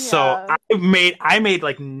 So I made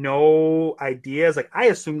like no ideas. Like I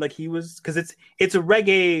assumed like he was, because it's a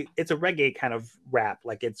reggae kind of rap.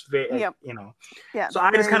 Like it's very you know. Yeah. So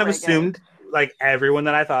I just kind of assumed like everyone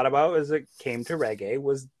that I thought about as it came to reggae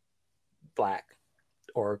was black,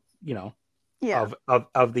 or you know,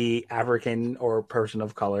 of the African or person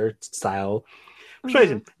of color style.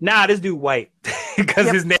 Persuasion. Nah, this dude white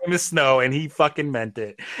because his name is Snow and he fucking meant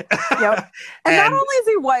it. And not only is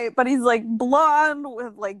he white, but he's like blonde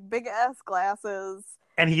with like big ass glasses.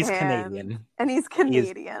 And he's Canadian. And he's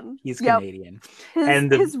Canadian. He's Canadian.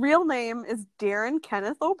 His real name is Darren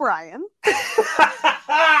Kenneth O'Brien.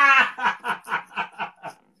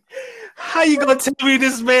 How you gonna tell me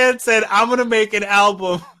this man said, I'm gonna make an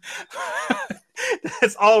album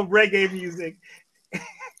that's all reggae music?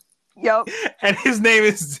 Yep. And his name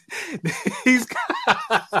is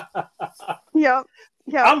Yep.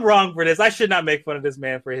 I'm wrong for this. I should not make fun of this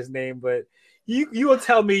man for his name, but you will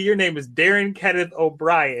tell me your name is Darren Kenneth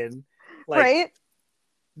O'Brien. Like, right?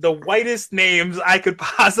 The whitest names I could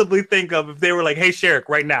possibly think of if they were like, hey, Sherrick,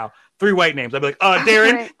 right now, 3 white names. I'd be like,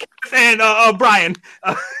 Darren, right. And Brian.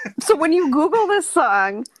 So when you Google this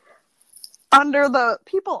song, under the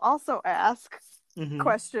people also ask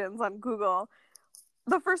questions on Google,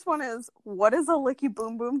 the first one is, what is a licky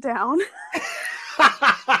boom boom down?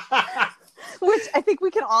 Which I think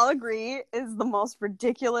we can all agree is the most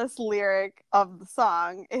ridiculous lyric of the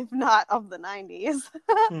song, if not of the 90s.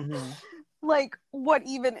 Like, what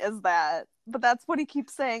even is that? But that's what he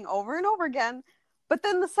keeps saying over and over again. But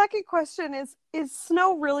then the second question is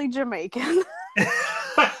Snow really Jamaican?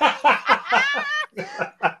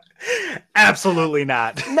 Absolutely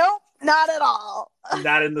not. Nope, not at all.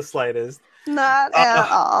 Not in the slightest. Not at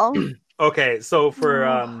all. Okay, so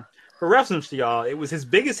for reference to y'all, it was his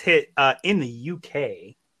biggest hit in the UK.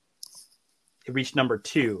 It reached number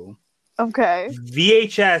 2. Okay.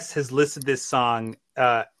 VHS has listed this song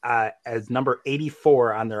as number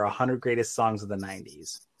 84 on their 100 greatest songs of the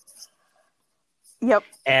 90s. Yep.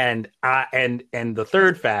 And the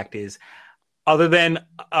third fact is, other than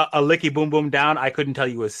a licky boom boom down, I couldn't tell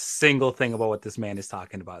you a single thing about what this man is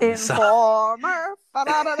talking about. Informer. That's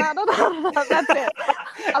it.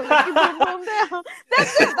 A licky boom boom down.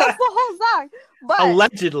 That's it. That's the whole song. But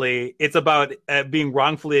allegedly, it's about being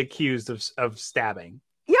wrongfully accused of stabbing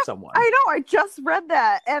someone. I know. I just read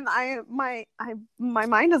that, and my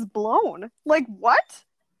mind is blown. Like, what?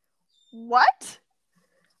 What?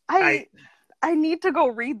 I need to go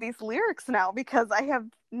read these lyrics now because I have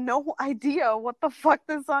no idea what the fuck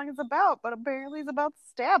this song is about, but apparently it's about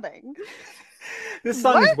stabbing. This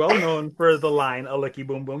song is well known for the line, a licky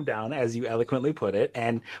boom boom down, as you eloquently put it,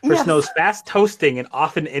 and for Snow's fast toasting and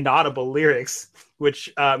often inaudible lyrics,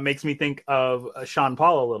 which makes me think of Sean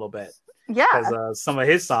Paul a little bit. Yeah. Because some of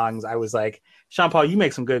his songs, I was like, Sean Paul, you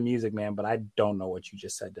make some good music, man, but I don't know what you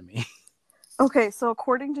just said to me. Okay, so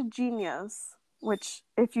according to Genius, which,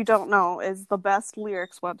 if you don't know, is the best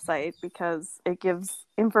lyrics website because it gives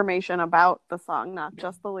information about the song, not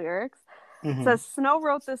just the lyrics. It says Snow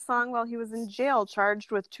wrote this song while he was in jail, charged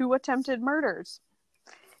with 2 attempted murders.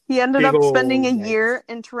 He ended up spending a year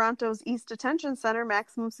in Toronto's East Detention Center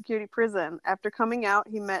maximum security prison. After coming out,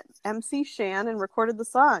 he met MC Shan and recorded the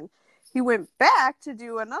song. He went back to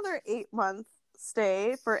do another 8-month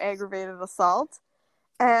stay for aggravated assault,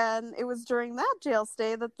 and it was during that jail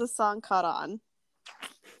stay that the song caught on.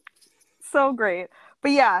 So great.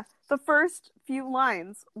 But yeah, the first few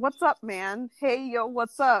lines. What's up, man? Hey, yo,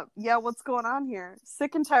 what's up? Yeah, what's going on here?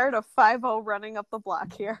 Sick and tired of 5-0 running up the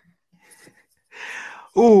block here.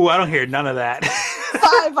 Ooh, I don't hear none of that.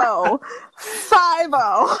 5-0. 5-0.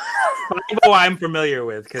 5-0 I'm familiar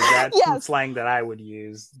with because that's slang that I would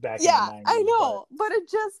use back in the 90s. Yeah, I know. But it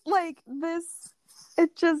just,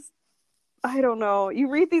 I don't know. You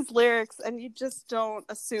read these lyrics and you just don't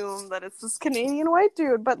assume that it's this Canadian white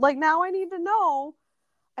dude. But now I need to know.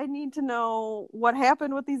 I need to know what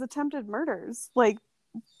happened with these attempted murders.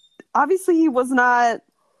 Obviously he was not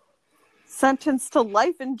sentenced to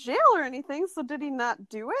life in jail or anything. So did he not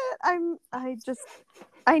do it?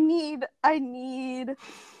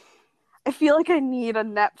 I feel like I need a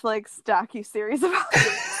Netflix docuseries about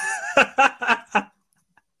this.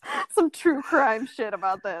 Some true crime shit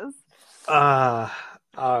about this. All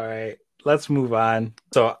right, let's move on.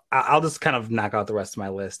 So I'll just kind of knock out the rest of my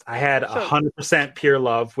list. I had 100% Pure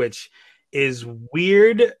Love, which is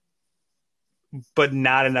weird, but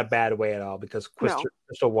not in a bad way at all, because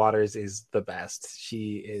Crystal Waters is the best.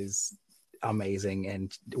 She is amazing,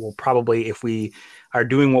 and will probably, if we are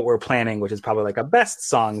doing what we're planning, which is probably a best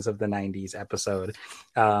songs of the 90s episode,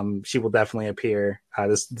 she will definitely appear.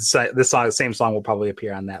 This same song will probably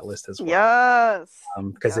appear on that list as well. Yes,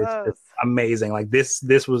 because it's amazing.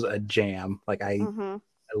 This was a jam. I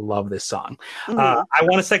love this song. I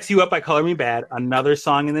Want to Sex You Up by Color Me Bad, another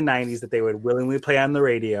song in the 90s that they would willingly play on the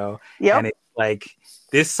radio. And it's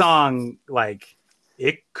this song,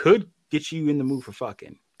 it could get you in the mood for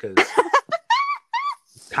fucking, because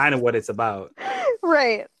kind of what it's about.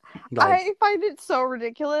 Right. I find it so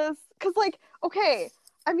ridiculous because okay,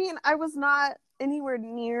 I mean, I was not anywhere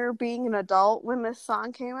near being an adult when this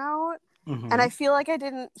song came out, and I feel like I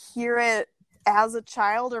didn't hear it as a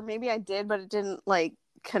child, or maybe I did, but it didn't like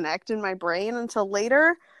connect in my brain until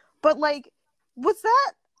later. But like, was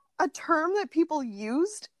that a term that people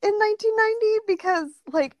used in 1990? Because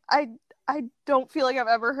like I don't feel like I've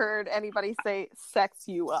ever heard anybody say sex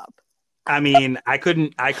you up. I mean, I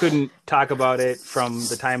couldn't talk about it from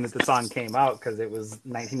the time that the song came out because it was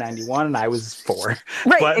 1991 and I was 4.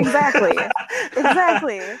 Right, but... exactly.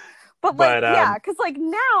 But like, yeah, because like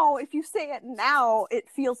now, if you say it now, it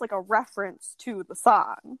feels like a reference to the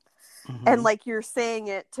song. Mm-hmm. And like you're saying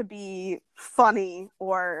it to be funny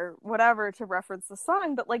or whatever to reference the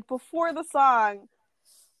song. But like before the song,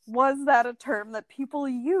 was that a term that people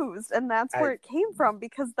used? And that's where it came from,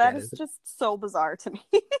 because that is just so bizarre to me.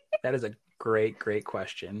 That is a great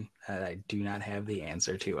question that I do not have the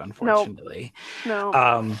answer to, unfortunately.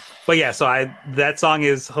 No. But yeah, so that song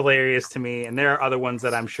is hilarious to me, and there are other ones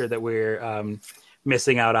that I'm sure that we're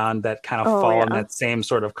missing out on that kind of fall in that same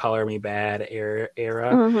sort of Color Me Badd era.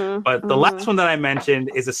 Mm-hmm, but the last one that I mentioned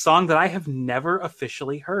is a song that I have never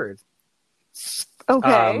officially heard.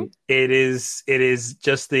 Okay. It is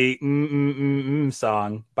just the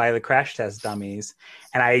song by the Crash Test Dummies,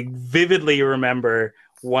 and I vividly remember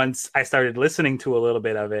once I started listening to a little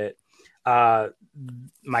bit of it,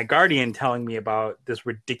 my guardian telling me about this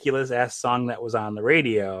ridiculous ass song that was on the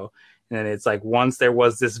radio. And it's like, once there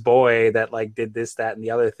was this boy that like did this, that, and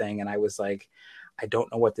the other thing. And I was like, I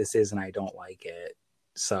don't know what this is and I don't like it,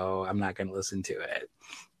 so I'm not going to listen to it.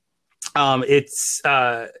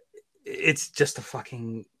 It's just a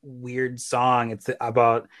fucking weird song. It's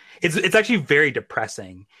actually very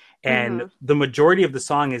depressing. And the majority of the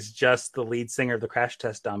song is just the lead singer of the Crash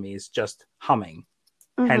Test Dummies just humming.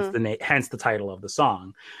 Hence the title of the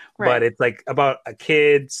song. Right. But it's like about a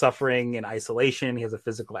kid suffering in isolation. He has a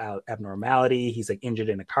physical abnormality. He's like injured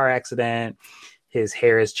in a car accident. His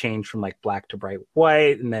hair has changed from like black to bright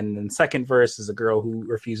white. And then in the second verse is a girl who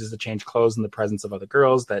refuses to change clothes in the presence of other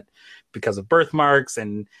girls that because of birthmarks.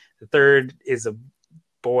 And the third is a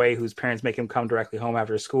boy whose parents make him come directly home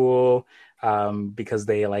after school because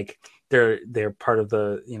they're part of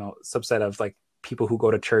the, subset of like people who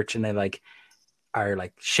go to church and they like are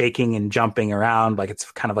like shaking and jumping around. Like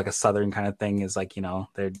it's kind of like a Southern kind of thing, is like,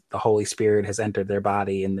 the Holy Spirit has entered their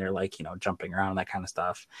body and they're like, jumping around, that kind of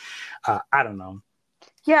stuff. I don't know.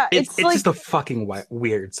 Yeah. It's like, just a fucking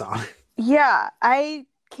weird song. Yeah. I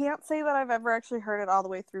can't say that I've ever actually heard it all the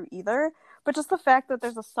way through either, but just the fact that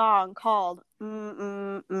there's a song called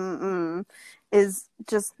is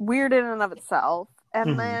just weird in and of itself.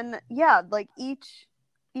 And then, yeah, like each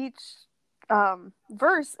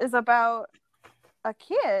verse is about a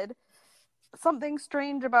kid, something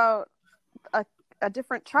strange about a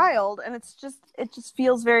different child, and it just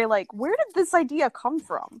feels very like, where did this idea come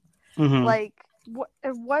from? Like what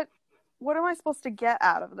am I supposed to get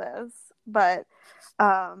out of this? But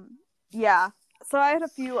yeah, so I had a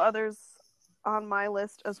few others on my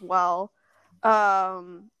list as well.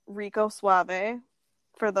 Rico Suave,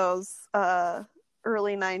 for those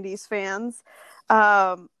early 90s fans.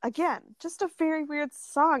 Again, just a very weird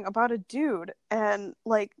song about a dude, and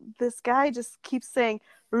like this guy just keeps saying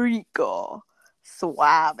Rico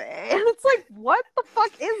Suave, and it's like, what the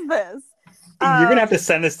fuck is this? You're gonna have to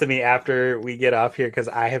send this to me after we get off here, because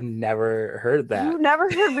I have never heard that. You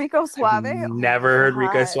never heard Rico Suave? Never heard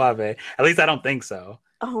Rico Suave. At least I don't think so.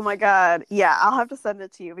 Oh my god, yeah, I'll have to send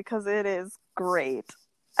it to you because it is great,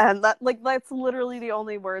 and that's literally the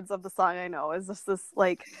only words of the song I know, is just this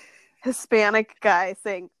like Hispanic guy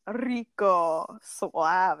saying Rico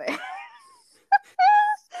Suave.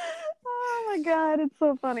 Oh my god, it's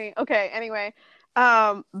so funny. Okay, anyway,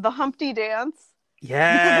 the Humpty Dance.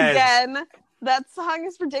 Yes. Because again, that song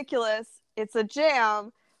is ridiculous. It's a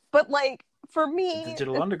jam, but like for me,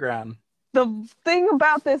 Digital Underground. The thing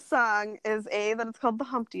about this song is that it's called the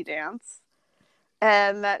Humpty Dance,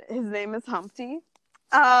 and that his name is Humpty,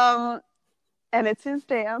 and it's his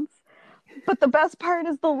dance. But the best part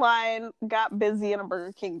is the line, "Got busy in a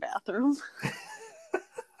Burger King bathroom."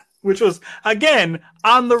 Which was, again,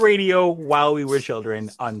 on the radio while we were children,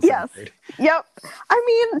 uncensored. Yes. Yep. I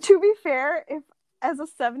mean, to be fair, if as a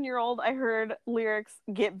 7-year-old I heard lyrics,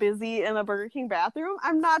 "get busy in a Burger King bathroom,"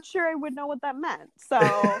 I'm not sure I would know what that meant. So,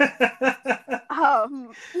 I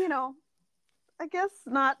guess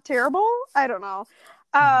not terrible. I don't know.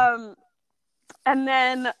 And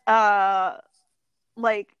then,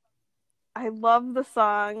 I love the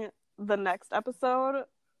song "The Next Episode"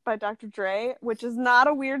 by Dr. Dre, which is not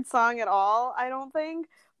a weird song at all, I don't think,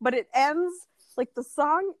 but it ends, like the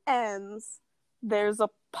song ends, there's a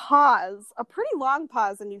pause, a pretty long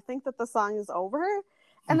pause, and you think that the song is over,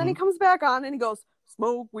 and then he comes back on and he goes,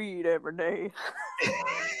 "Smoke weed every day."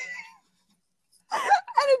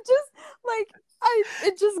 it just like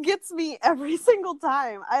it just gets me every single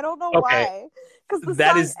time. I don't know why, because the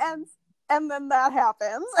song ends and then that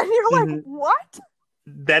happens, and you're like, what?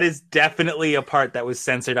 That is definitely a part that was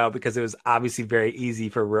censored out because it was obviously very easy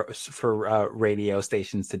for radio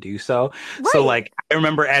stations to do so. Right. So like I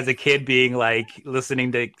remember as a kid being like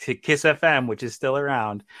listening to Kiss FM, which is still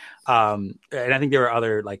around, and I think there were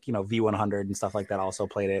other like V100 and stuff like that also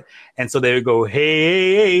played it, and so they would go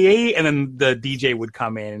hey, and then the DJ would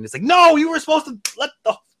come in and it's like, no, you were supposed to let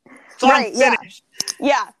the song finish.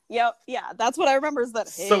 Yeah, that's what I remember is that.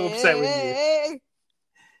 So upset with you.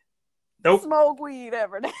 Nope. Smoke weed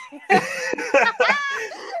every day. And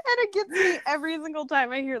it gets me every single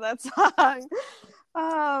time I hear that song.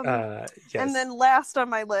 Yes. And then last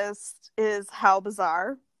on my list is How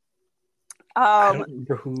Bizarre. I don't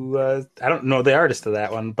remember who I don't know the artist of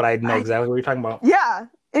that one, but I know exactly what you're talking about. Yeah,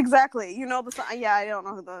 exactly. You know the song. Yeah, I don't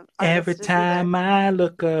know who the artist Every time I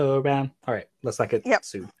look around. All right, let's not get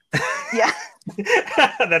sued. Yeah.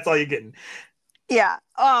 That's all you're getting. Yeah.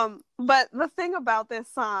 But the thing about this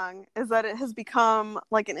song is that it has become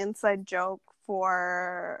like an inside joke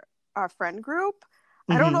for our friend group.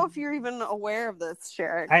 I don't know if you're even aware of this,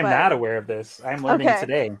 Sherrick. I'm not aware of this. I'm learning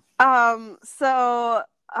today. So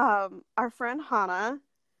our friend Hannah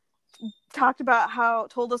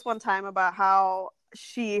told us one time about how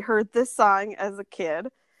she heard this song as a kid.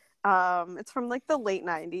 It's from like the late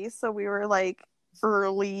 90s. So we were like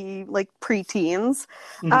early, like preteens.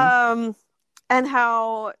 And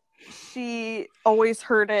how she always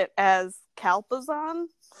heard it as Calpazon,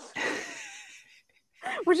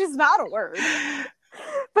 which is not a word,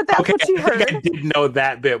 but that's what she heard. I did know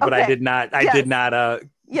that bit, but I did not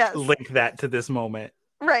link that to this moment.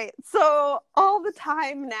 Right. So all the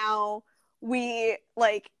time now we'll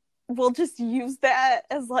just use that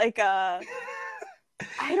as like a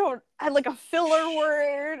filler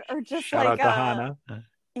word or just Shout out to Hannah.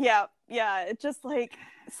 Yeah. It's just like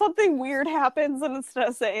something weird happens, and instead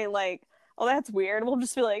of saying like, "Oh, that's weird," we'll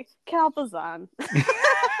just be like, "Calpazon."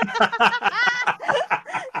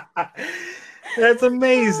 That's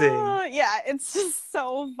amazing. Yeah, it's just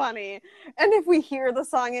so funny. And if we hear the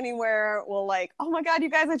song anywhere, we'll like, "Oh my god, you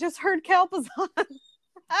guys! I just heard Calpazon."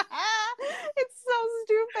 It's so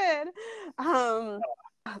stupid.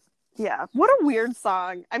 Yeah, what a weird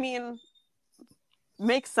song. I mean,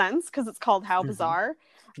 makes sense because it's called How Bizarre.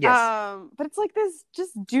 Yes. But it's like this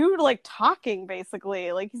just dude like talking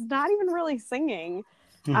basically, like he's not even really singing.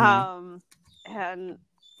 And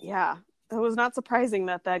yeah, it was not surprising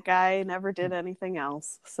that guy never did anything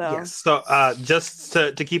else. So yes. So just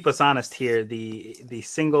to keep us honest here, the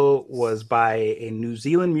single was by a New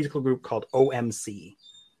Zealand musical group called OMC.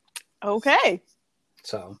 Okay.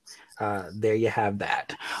 So there you have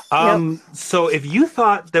that. So if you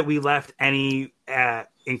thought that we left any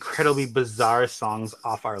incredibly bizarre songs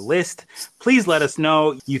off our list, please let us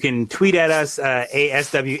know. You can tweet at us,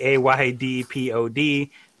 ASWAYDPOD.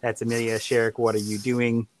 That's Amelia Sherrick. What are you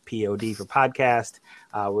doing? POD for podcast.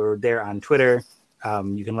 We're there on Twitter.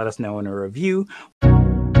 You can let us know in a review.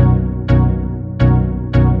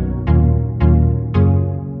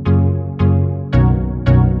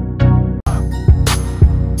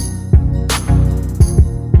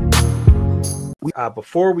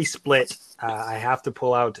 Before we split, I have to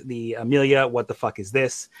pull out the Amelia. What the fuck is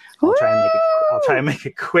this? I'll try and make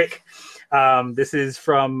it quick. This is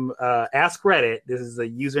from Ask Reddit. This is a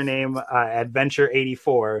username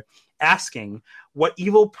Adventure84 asking, "What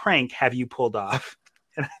evil prank have you pulled off?"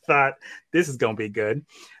 And I thought this is gonna be good.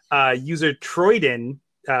 User Troyden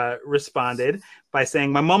responded by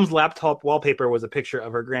saying, "My mom's laptop wallpaper was a picture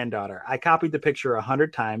of her granddaughter. I copied the picture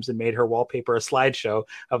 100 times and made her wallpaper a slideshow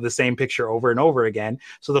of the same picture over and over again,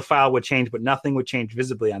 so the file would change, but nothing would change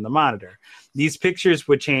visibly on the monitor. These pictures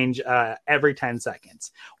would change every 10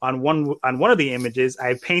 seconds. On one of the images,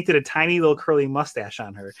 I painted a tiny little curly mustache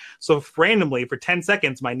on her. So randomly, for 10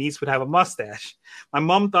 seconds, my niece would have a mustache. My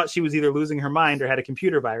mom thought she was either losing her mind or had a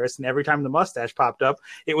computer virus, and every time the mustache popped up,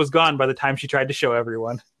 it was gone by the time she tried to show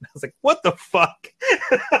everyone." I was like, what the fuck?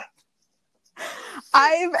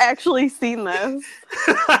 I've actually seen this.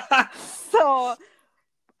 So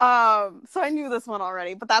I knew this one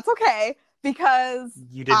already, but that's okay because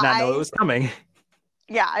you did not know it was coming.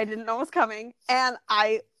 Yeah, I didn't know it was coming, and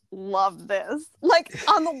I love this. Like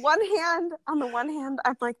on the one hand, I'm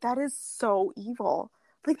like, that is so evil.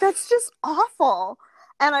 Like that's just awful.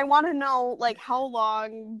 And I want to know, like, how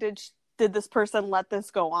long did this person let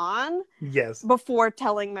this go on? Yes. Before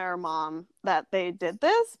telling their mom that they did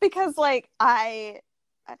this? Because like I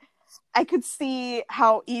could see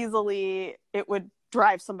how easily it would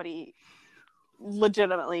drive somebody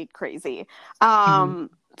legitimately crazy.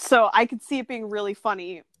 So I could see it being really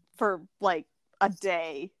funny for like a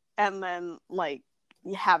day, and then like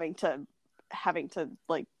having to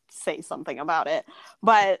like say something about it.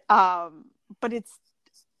 But it's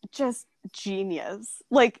just genius.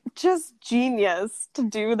 Like just genius to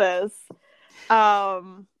do this.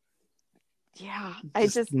 Yeah, I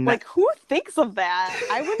just like, who thinks of that?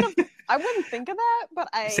 I wouldn't think of that, but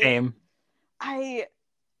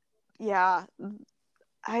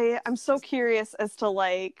I'm so curious as to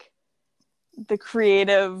like the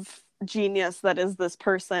creative genius that is this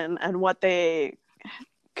person and what they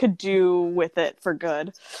could do with it for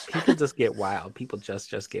good. People just get wild. People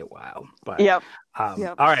just get wild. But yep. All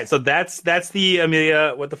right, so that's the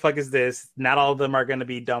Amelia. What the fuck is this? Not all of them are going to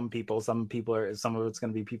be dumb people. Some of it's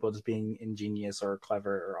going to be people just being ingenious or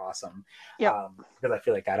clever or awesome. Because I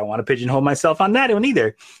feel like I don't want to pigeonhole myself on that one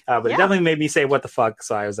either. But it definitely made me say what the fuck.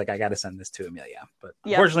 So I was like, I got to send this to Amelia. But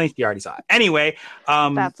unfortunately, she already saw it. Anyway,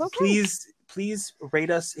 that's okay. Please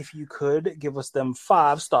rate us if you could. Give us them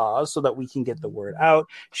 5 stars so that we can get the word out.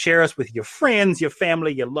 Share us with your friends, your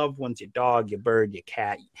family, your loved ones, your dog, your bird, your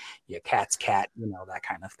cat, your cat's cat, that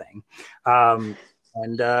kind of thing.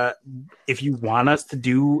 And if you want us to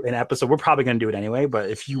do an episode, we're probably going to do it anyway, but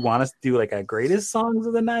if you want us to do like a greatest songs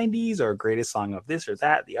of the 90s or a greatest song of this or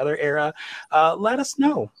that, the other era, let us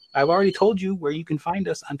know. I've already told you where you can find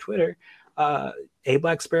us on Twitter. A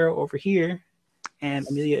Black Sparrow over here. And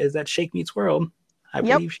Amelia is at Shake Meets World. I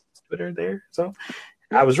believe she's Twitter there. So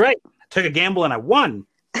I was right. I took a gamble and I won.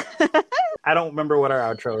 I don't remember what our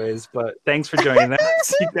outro is, but thanks for joining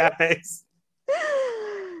us, you guys.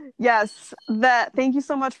 Yes, thank you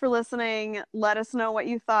so much for listening. Let us know what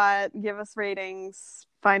you thought. Give us ratings.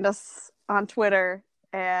 Find us on Twitter.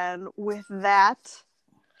 And with that,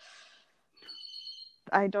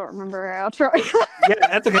 I don't remember our outro. Yeah,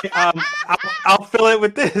 that's okay. I'll fill it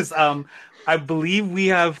with this. I believe we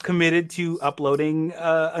have committed to uploading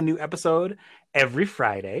a new episode every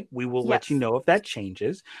Friday. We will let you know if that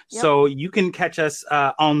changes. So you can catch us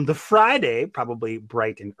on the Friday, probably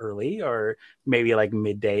bright and early, or maybe like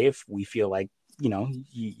midday if we feel like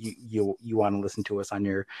you want to listen to us on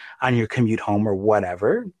your commute home or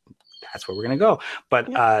whatever. That's where we're gonna go.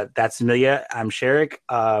 But that's Amelia. I'm Sherrick.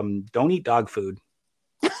 Don't eat dog food.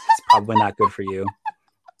 It's probably not good for you.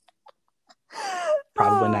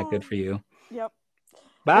 Probably not good for you. Yep.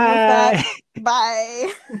 Bye.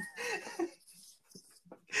 Bye.